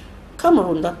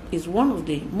Cameroon, that is one of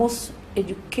the most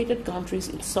educated countries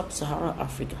in sub-Saharan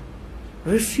Africa,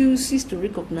 refuses to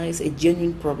recognize a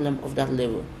genuine problem of that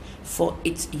level for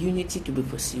its unity to be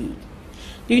pursued.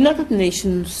 The United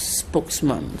Nations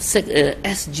spokesman,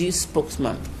 SG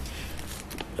spokesman,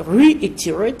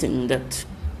 reiterating that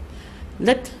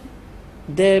let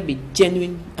there be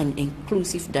genuine and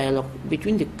inclusive dialogue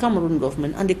between the Cameroon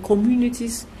government and the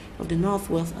communities of the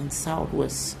Northwest and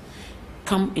Southwest,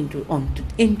 come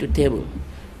into table,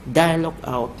 dialogue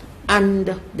out,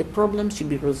 and the problem should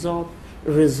be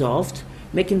resolved,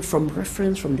 making from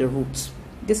reference from the roots.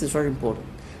 This is very important.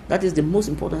 That is the most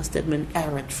important statement I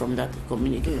read from that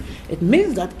communique. It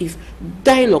means that if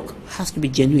dialogue has to be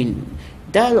genuine,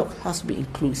 dialogue has to be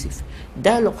inclusive,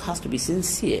 dialogue has to be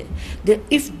sincere,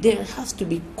 if there has to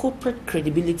be corporate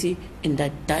credibility in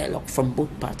that dialogue from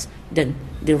both parts, then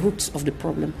the roots of the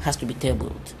problem has to be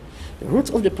tabled. The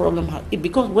roots of the problem,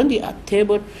 because when they are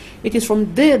tabled, it is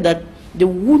from there that the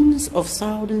wounds of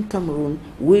Southern Cameroon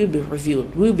will be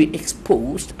revealed, will be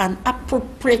exposed, and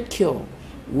appropriate cure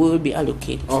will be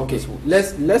allocated. Okay,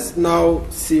 let's now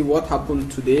see what happened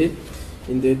today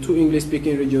in the two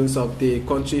English-speaking regions of the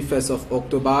country. 1st of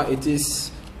October. It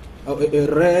is a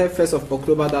rare 1st of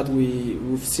October that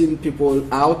we've seen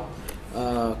people out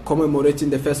commemorating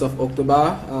the 1st of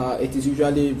October. It is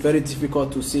usually very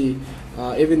difficult to see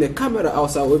even a camera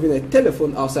outside or even a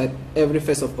telephone outside every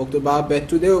 1st of October, but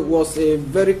today was a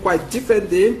very quite different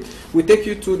day. We take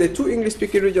you to the two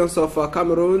English-speaking regions of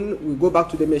Cameroon. We go back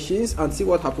to the machines and see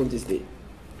what happened this day.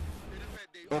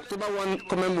 October 1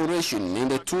 commemoration in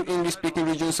the two English-speaking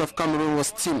regions of Cameroon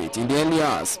was timid in the early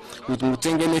hours, with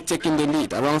Mutengene taking the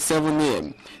lead around 7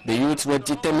 a.m. The youths were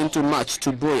determined to march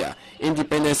to Boya,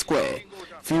 Independence Square.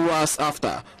 Few hours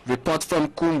after, report from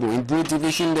Kumbo in Blue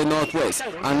Division in the Northwest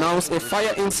announced a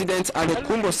fire incident at the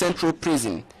Kumbo Central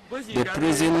Prison. The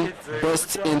prison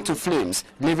burst into flames,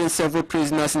 leaving several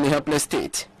prisoners in a helpless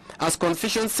state. As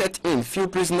confusion set in, few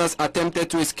prisoners attempted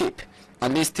to escape.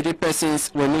 At least 3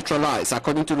 persons were neutralized,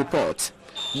 according to reports.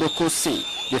 Locals say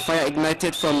the fire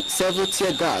ignited from several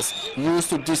tear gas used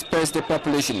to disperse the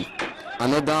population.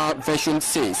 Another version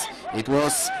says it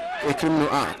was a criminal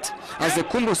act. As the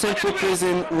Kumbo Central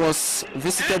Prison was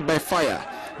visited by fire,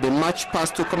 the march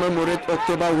past to commemorate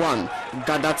October 1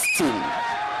 gathered steam.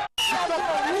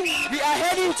 We are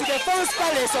heading to the first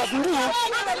palace of New.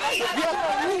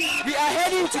 We are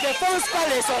heading to the first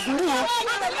palace of New.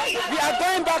 We are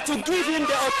going back to give him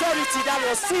the authority that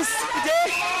was seized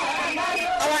today.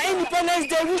 Our Independence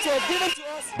Day, which was given to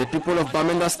us. The people of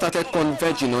Bamenda started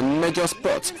converging on major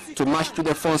spots to march to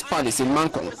the first palace in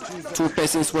Mankong. 2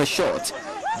 persons were shot.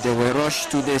 They were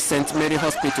rushed to the St. Mary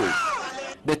Hospital.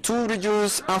 The two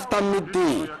regions after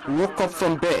midday woke up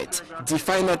from bed,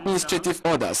 defying administrative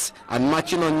orders and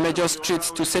marching on major streets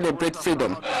to celebrate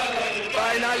freedom.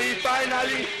 Finally,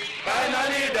 finally,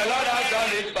 finally, the Lord has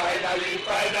done it. Finally,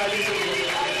 finally.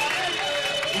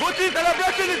 Guti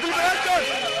celebrating his liberation.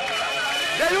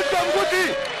 The youth of Guti.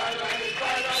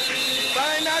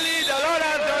 Finally, the Lord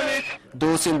has done it.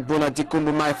 Those in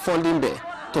Bonadikumbu, Folimbe,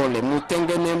 Tole,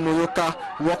 Mutengene, Moyoka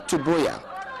walked to Boya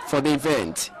for the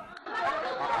event.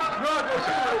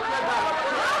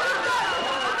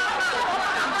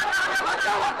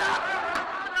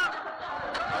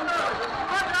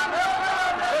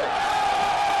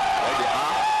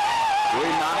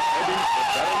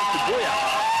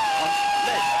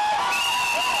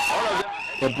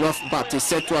 A bluff bat is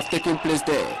said to have taken place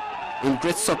there. In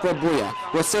Great Sokwa Boya,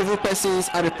 where several persons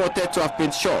are reported to have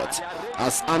been shot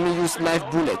as army used live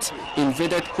bullets,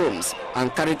 invaded homes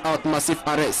and carried out massive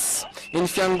arrests. In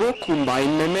Fiango Kumba,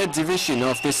 in Meme division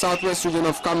of the southwest region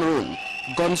of Cameroon,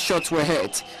 gunshots were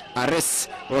heard. Arrests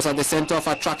was at the center of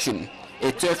attraction.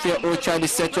 A 12-year-old child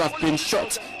is said to have been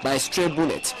shot by a stray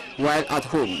bullet while at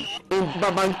home. In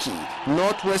Babanki,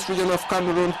 northwest region of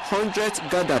Cameroon, hundreds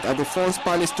gathered at the Fons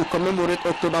Palace to commemorate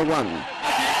October 1. This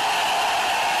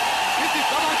is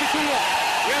Babanki Tungo.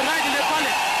 We are right in the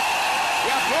palace. We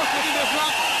are close to the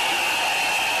flag.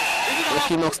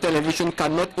 Equinox television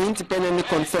cannot independently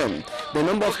confirm the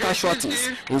number of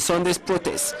casualties in Sunday's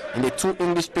protests in the two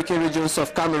English-speaking regions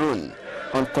of Cameroon.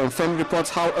 Unconfirmed reports,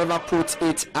 however, put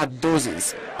it at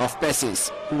dozens of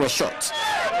persons who were shot.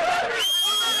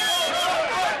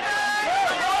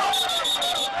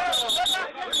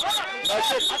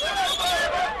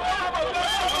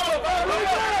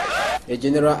 A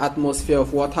general atmosphere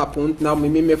of what happened. Now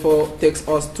Mimimefo takes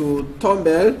us to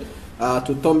Tombel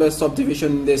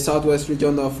subdivision in the southwest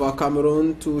region of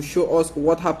Cameroon to show us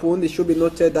what happened. It should be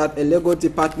noted that a Lego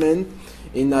department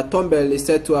in Tombel is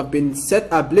said to have been set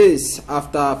ablaze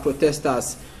after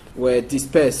protesters were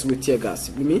dispersed with tear gas.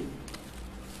 Mimi?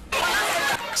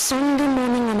 Sunday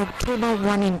morning on October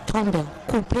 1 in Tombel,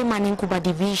 Kupe Maninkuba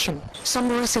division, some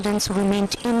residents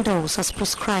remained indoors as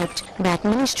prescribed by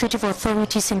administrative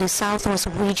authorities in the southwest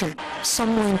region.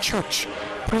 Some were in church,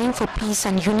 praying for peace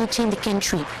and unity in the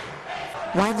country,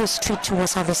 while the street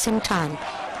was at the same time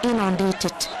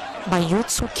inundated by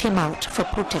youths who came out for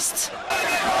protests.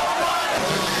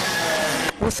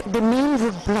 With the main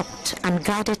road blocked and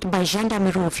guarded by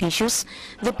gendarmerie officials,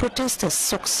 the protesters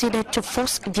succeeded to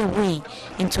force their way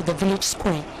into the village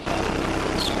square.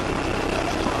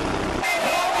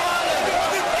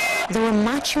 They were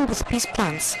marching with peace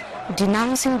plans,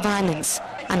 denouncing violence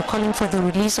and calling for the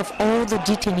release of all the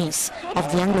detainees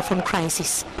of the Anglophone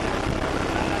crisis.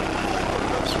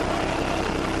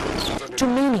 To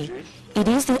many, it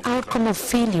is the outcome of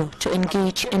failure to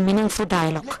engage in meaningful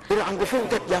dialogue. The Anglophone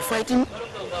that they are fighting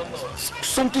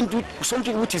something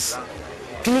which is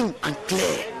clean and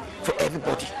clear for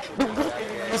everybody. But what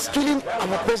is killing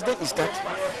our president is that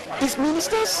his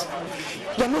ministers,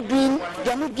 they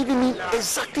are not giving me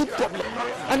exactly problem.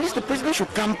 At least the president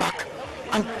should come back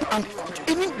and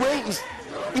anywhere is,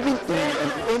 even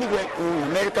anywhere in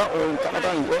America or in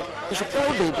Canada, they should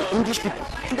call the English people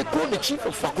and they call the chief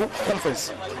of FACO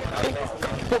conference.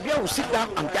 Pobia will sit down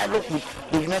and dialogue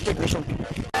with the United Nations people.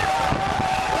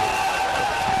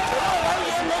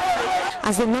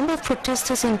 As the number of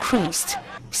protesters increased,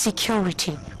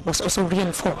 security was also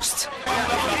reinforced.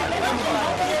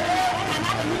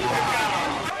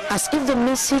 As if the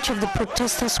message of the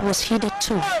protesters was heeded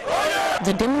too,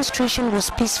 the demonstration was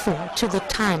peaceful to the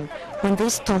time when they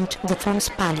stormed the Fons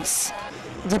Palace.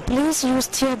 The police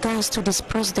used tear gas to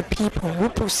disperse the people who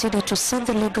proceeded to set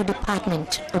the legal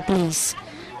department ablaze.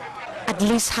 At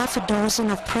least half a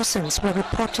dozen of persons were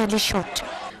reportedly shot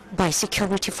by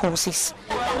security forces.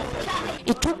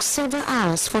 It took several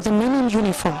hours for the men in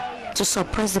uniform to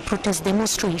suppress the protest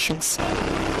demonstrations.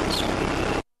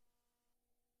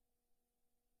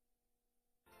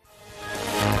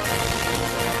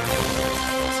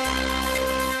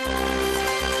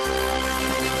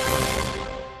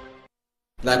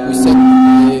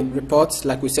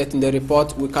 Like we said in the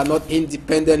report, we cannot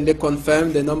independently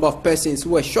confirm the number of persons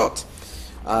who were shot,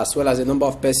 as well as the number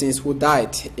of persons who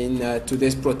died in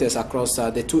today's protests across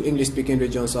the two English-speaking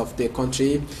regions of the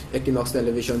country. Equinox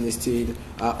Television is still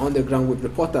on the ground with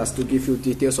reporters to give you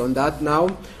details on that. Now,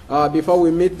 before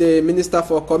we meet the Minister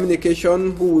for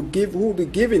Communication, who will be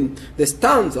giving the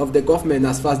stance of the government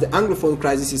as far as the Anglophone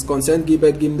crisis is concerned,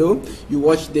 Gilbert Gimdo, you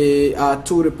watched the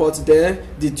two reports there.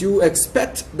 Did you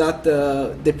expect that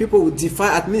the people would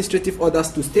defy administrative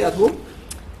orders to stay at home?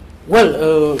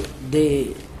 Well,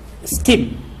 the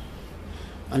steam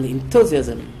and the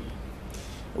enthusiasm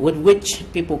with which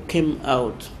people came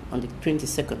out on the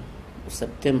 22nd of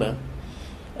September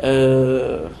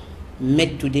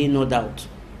made today no doubt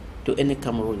to any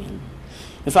Cameroonian.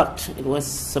 In fact, it was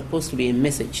supposed to be a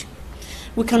message.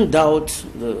 We can't doubt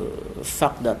the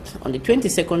fact that on the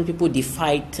 22nd, people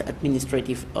defied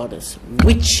administrative orders,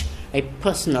 which I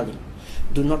personally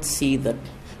do not see that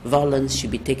violence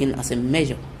should be taken as a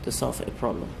measure to solve a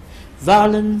problem.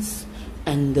 Violence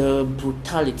and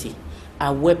brutality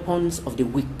are weapons of the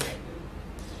weak.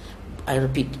 I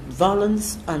repeat,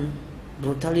 violence and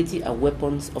brutality are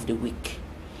weapons of the weak.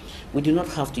 We do not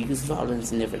have to use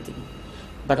violence in everything.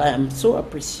 But I am so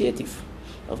appreciative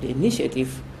of the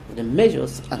initiative, the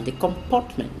measures and the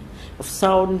comportment of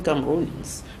Southern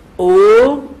Cameroonians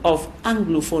or of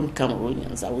Anglophone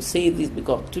Cameroonians. I will say this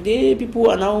because today people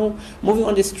are now moving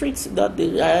on the streets that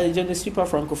je ne suis pas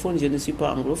francophone, je ne suis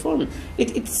pas anglophone.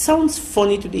 It sounds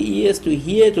funny to the ears to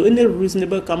hear to any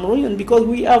reasonable Cameroonian because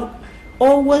we have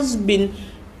always been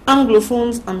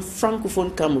Anglophones and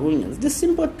Francophone Cameroonians. The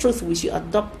simple truth we should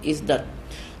adopt is that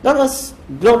let us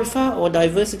glorify our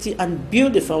diversity and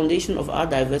build the foundation of our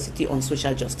diversity on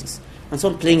social justice. And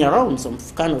some playing around, some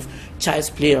kind of child's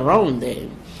play around there.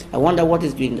 I wonder what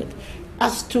is doing that.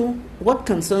 As to what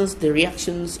concerns the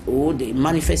reactions or the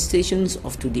manifestations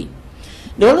of today,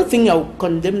 the other thing I will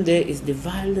condemn there is the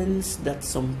violence that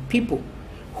some people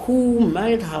who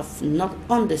might have not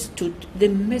understood the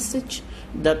message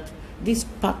that this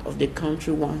part of the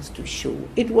country wants to show.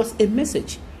 It was a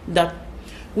message that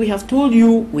we have told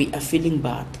you we are feeling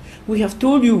bad. We have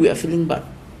told you we are feeling bad.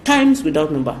 Times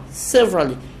without number,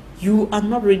 severally. You are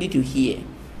not ready to hear.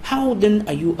 How then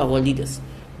are you our leaders?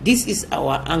 This is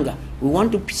our anger. We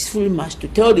want to peacefully march to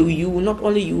tell you, not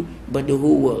only you, but the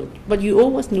whole world. But you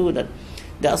always know that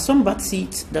there are some bad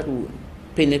seeds that will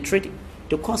penetrate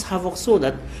to cause havoc so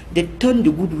that they turn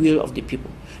the goodwill of the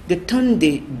people. They turn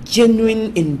the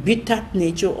genuine, embittered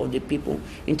nature of the people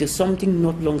into something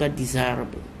not longer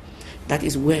desirable. That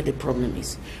is where the problem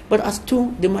is. But as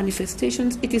to the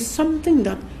manifestations, it is something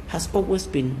that has always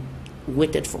been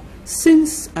waited for.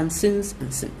 Since and since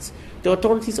and since. The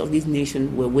authorities of this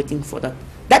nation were waiting for that.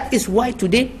 That is why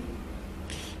today,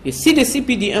 you see the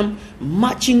CPDM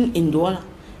marching in Douala.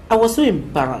 I was so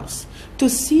embarrassed to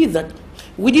see that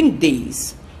within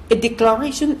days, a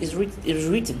declaration is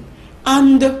written,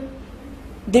 and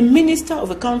the minister of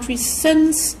the country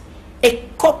sends a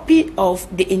copy of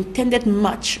the intended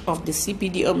march of the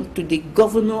CPDM to the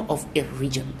governor of a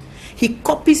region. He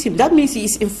copies him. That means he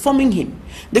is informing him.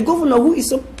 The governor, who is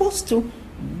supposed to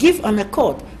give an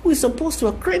accord, who is supposed to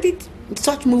accredit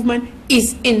such movement,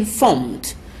 is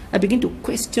informed. I begin to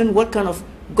question what kind of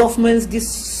governments these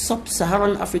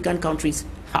sub-Saharan African countries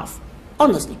have,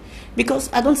 honestly,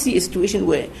 because I don't see a situation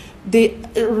where the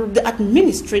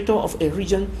administrator of a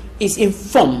region is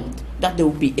informed that there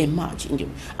will be a march in you.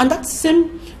 And that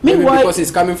same, meanwhile, maybe because it's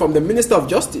coming from the Minister of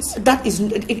Justice. That is,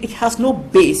 it has no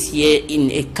base here in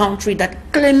a country that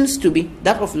claims to be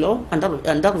that of law and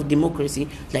that of democracy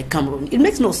like Cameroon. It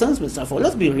makes no sense, Mr. Ford.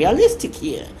 Let's be realistic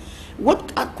here.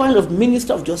 What kind of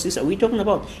Minister of Justice are we talking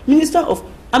about? Minister of,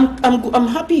 I'm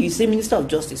happy you say Minister of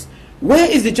Justice. Where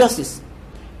is the justice?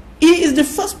 He is the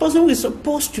first person who is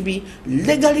supposed to be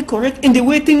legally correct in the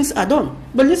way things are done.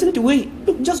 But listen to the way,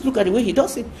 just look at the way he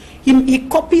does it. He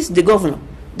copies the governor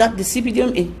that the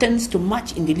CPDM intends to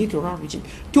march in the littoral region.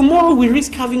 Tomorrow we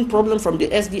risk having problem from the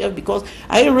SDF because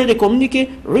I read a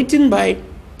communique written by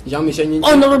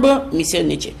Honorable Michel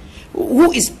Nietzsche,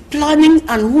 who is planning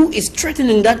and who is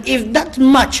threatening that if that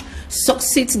march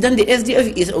succeeds, then the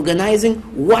SDF is organizing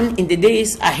one in the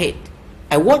days ahead.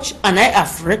 I watched and I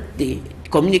have read the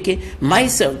communique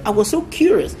myself. I was so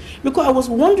curious because I was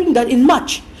wondering that in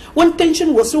March, when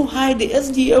tension was so high, the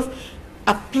SDF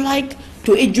applied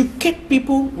to educate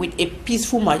people with a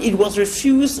peaceful march. It was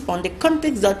refused on the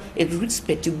context that it risks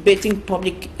perturbating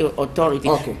public authority,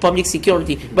 public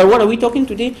security. But what are we talking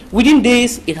today? Within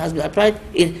days, it has been applied.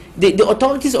 The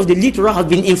authorities of the littoral have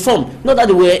been informed. Not that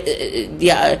they were,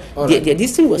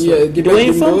 this thing was, they were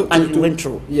informed and it went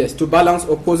through. Yes, to balance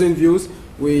opposing views,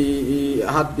 we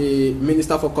had the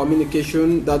Minister for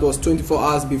Communication. That was 24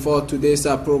 hours before today's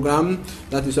program.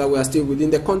 That is why we are still within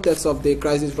the context of the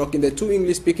crisis rocking the two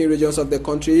English-speaking regions of the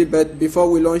country. But before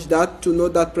we launch that, to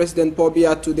note that President Paul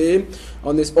Biya today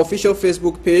on his official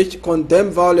Facebook page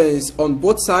condemned violence on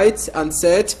both sides and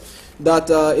said that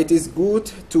it is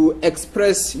good to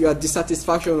express your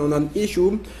dissatisfaction on an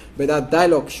issue, but that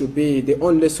dialogue should be the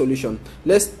only solution.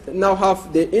 Let's now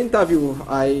have the interview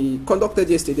I conducted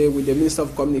yesterday with the Minister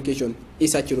of Communication,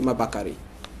 Issa Chiruma Bakari.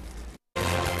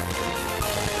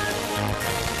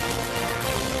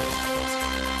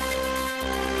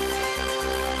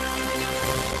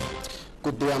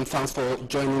 Good day and thanks for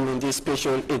joining in this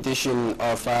special edition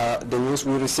of the news.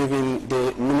 We're receiving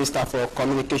the Minister for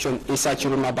Communication, Issa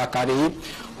Chiruma Bakari,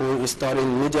 who is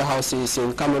touring media houses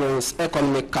in Cameroon's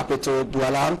economic capital,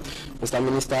 Douala. Mr.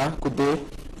 Minister, good day.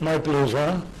 My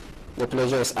pleasure. The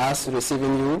pleasure is ours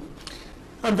receiving you.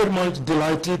 I'm very much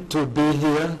delighted to be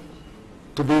here,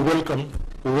 to be welcomed,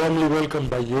 warmly welcomed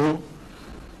by you.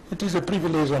 It is a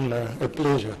privilege and a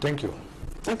pleasure. Thank you.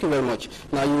 Thank you very much.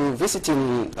 Now, you're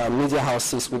visiting media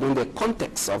houses within the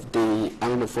context of the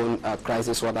Anglophone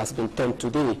crisis, what has been termed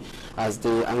today as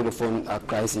the Anglophone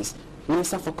crisis.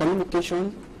 Minister for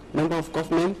Communication, member of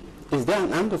government, is there an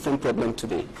Anglophone problem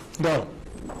today? No.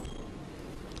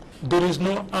 There is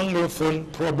no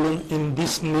Anglophone problem in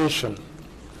this nation.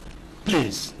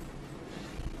 Please,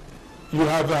 you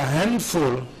have a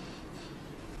handful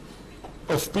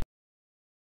of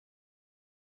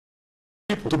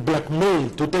people to blackmail,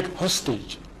 to take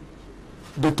hostage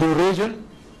the 2 regions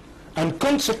and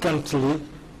consequently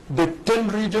the 10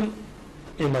 regions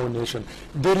in our nation.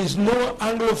 There is no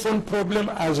Anglophone problem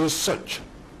as such.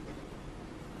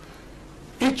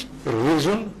 Each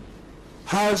region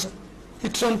has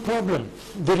its own problem.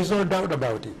 There is no doubt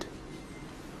about it.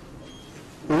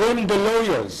 When the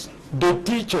lawyers, the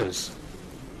teachers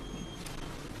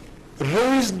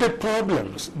raised the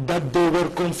problems that they were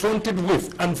confronted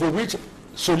with and for which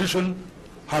solutions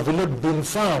have not been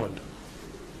found,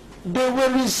 they were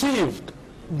received,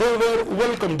 they were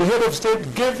welcomed. The head of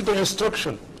state gave the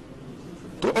instruction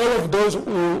to all of those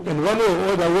who in one way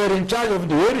or other were in charge of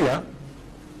the area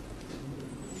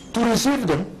to receive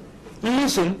them,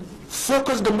 listen,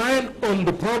 focus the mind on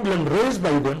the problem raised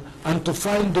by them and to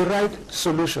find the right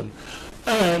solution.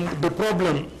 And the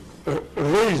problem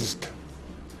raised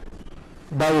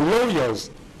by lawyers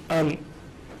and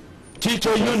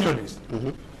teacher unionists,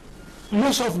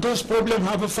 most of those problems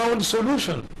have found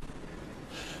solution.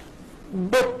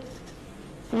 But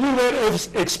we were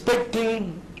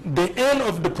expecting the end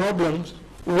of the problems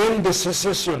when the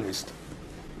secessionists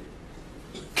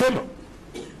came up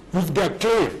with their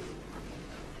claim,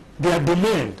 their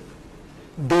demand.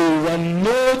 They were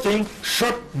nothing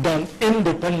short than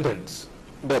independence.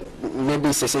 But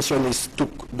maybe secessionists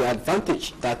took the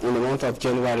advantage that in the month of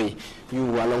January, you,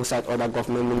 alongside other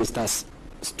government ministers,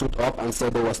 stood up and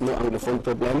said there was no Anglophone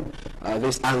problem.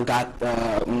 This angered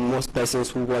most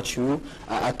persons who watch you.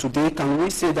 Today, can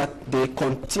we say that the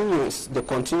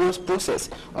continuous process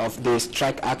of the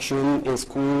strike action in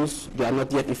schools, they are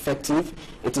not yet effective?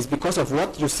 It is because of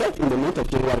what you said in the month of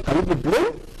January. Can you be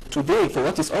blamed today for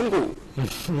what is ongoing?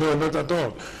 No, not at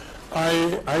all.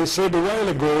 I said a while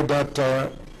ago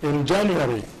that in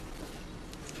January,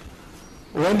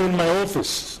 when in my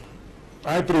office,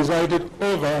 I presided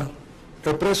over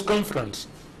a press conference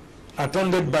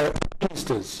attended by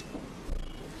ministers.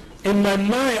 In my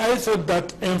mind, I thought that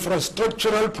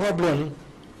infrastructural problems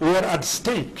were at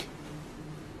stake.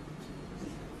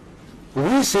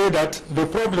 We say that the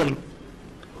problem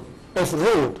of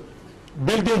road,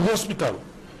 building hospital,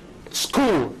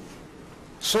 school,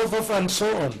 so forth and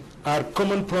so on, are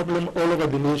common problem all over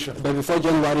the nation. But before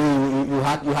January,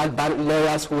 you had bad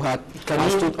lawyers who had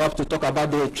stood up to talk about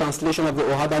the translation of the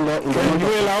Ohada law in the month of October. Can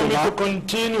you allow me to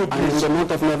continue, please? And in the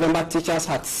month of November, teachers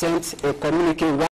had sent a communique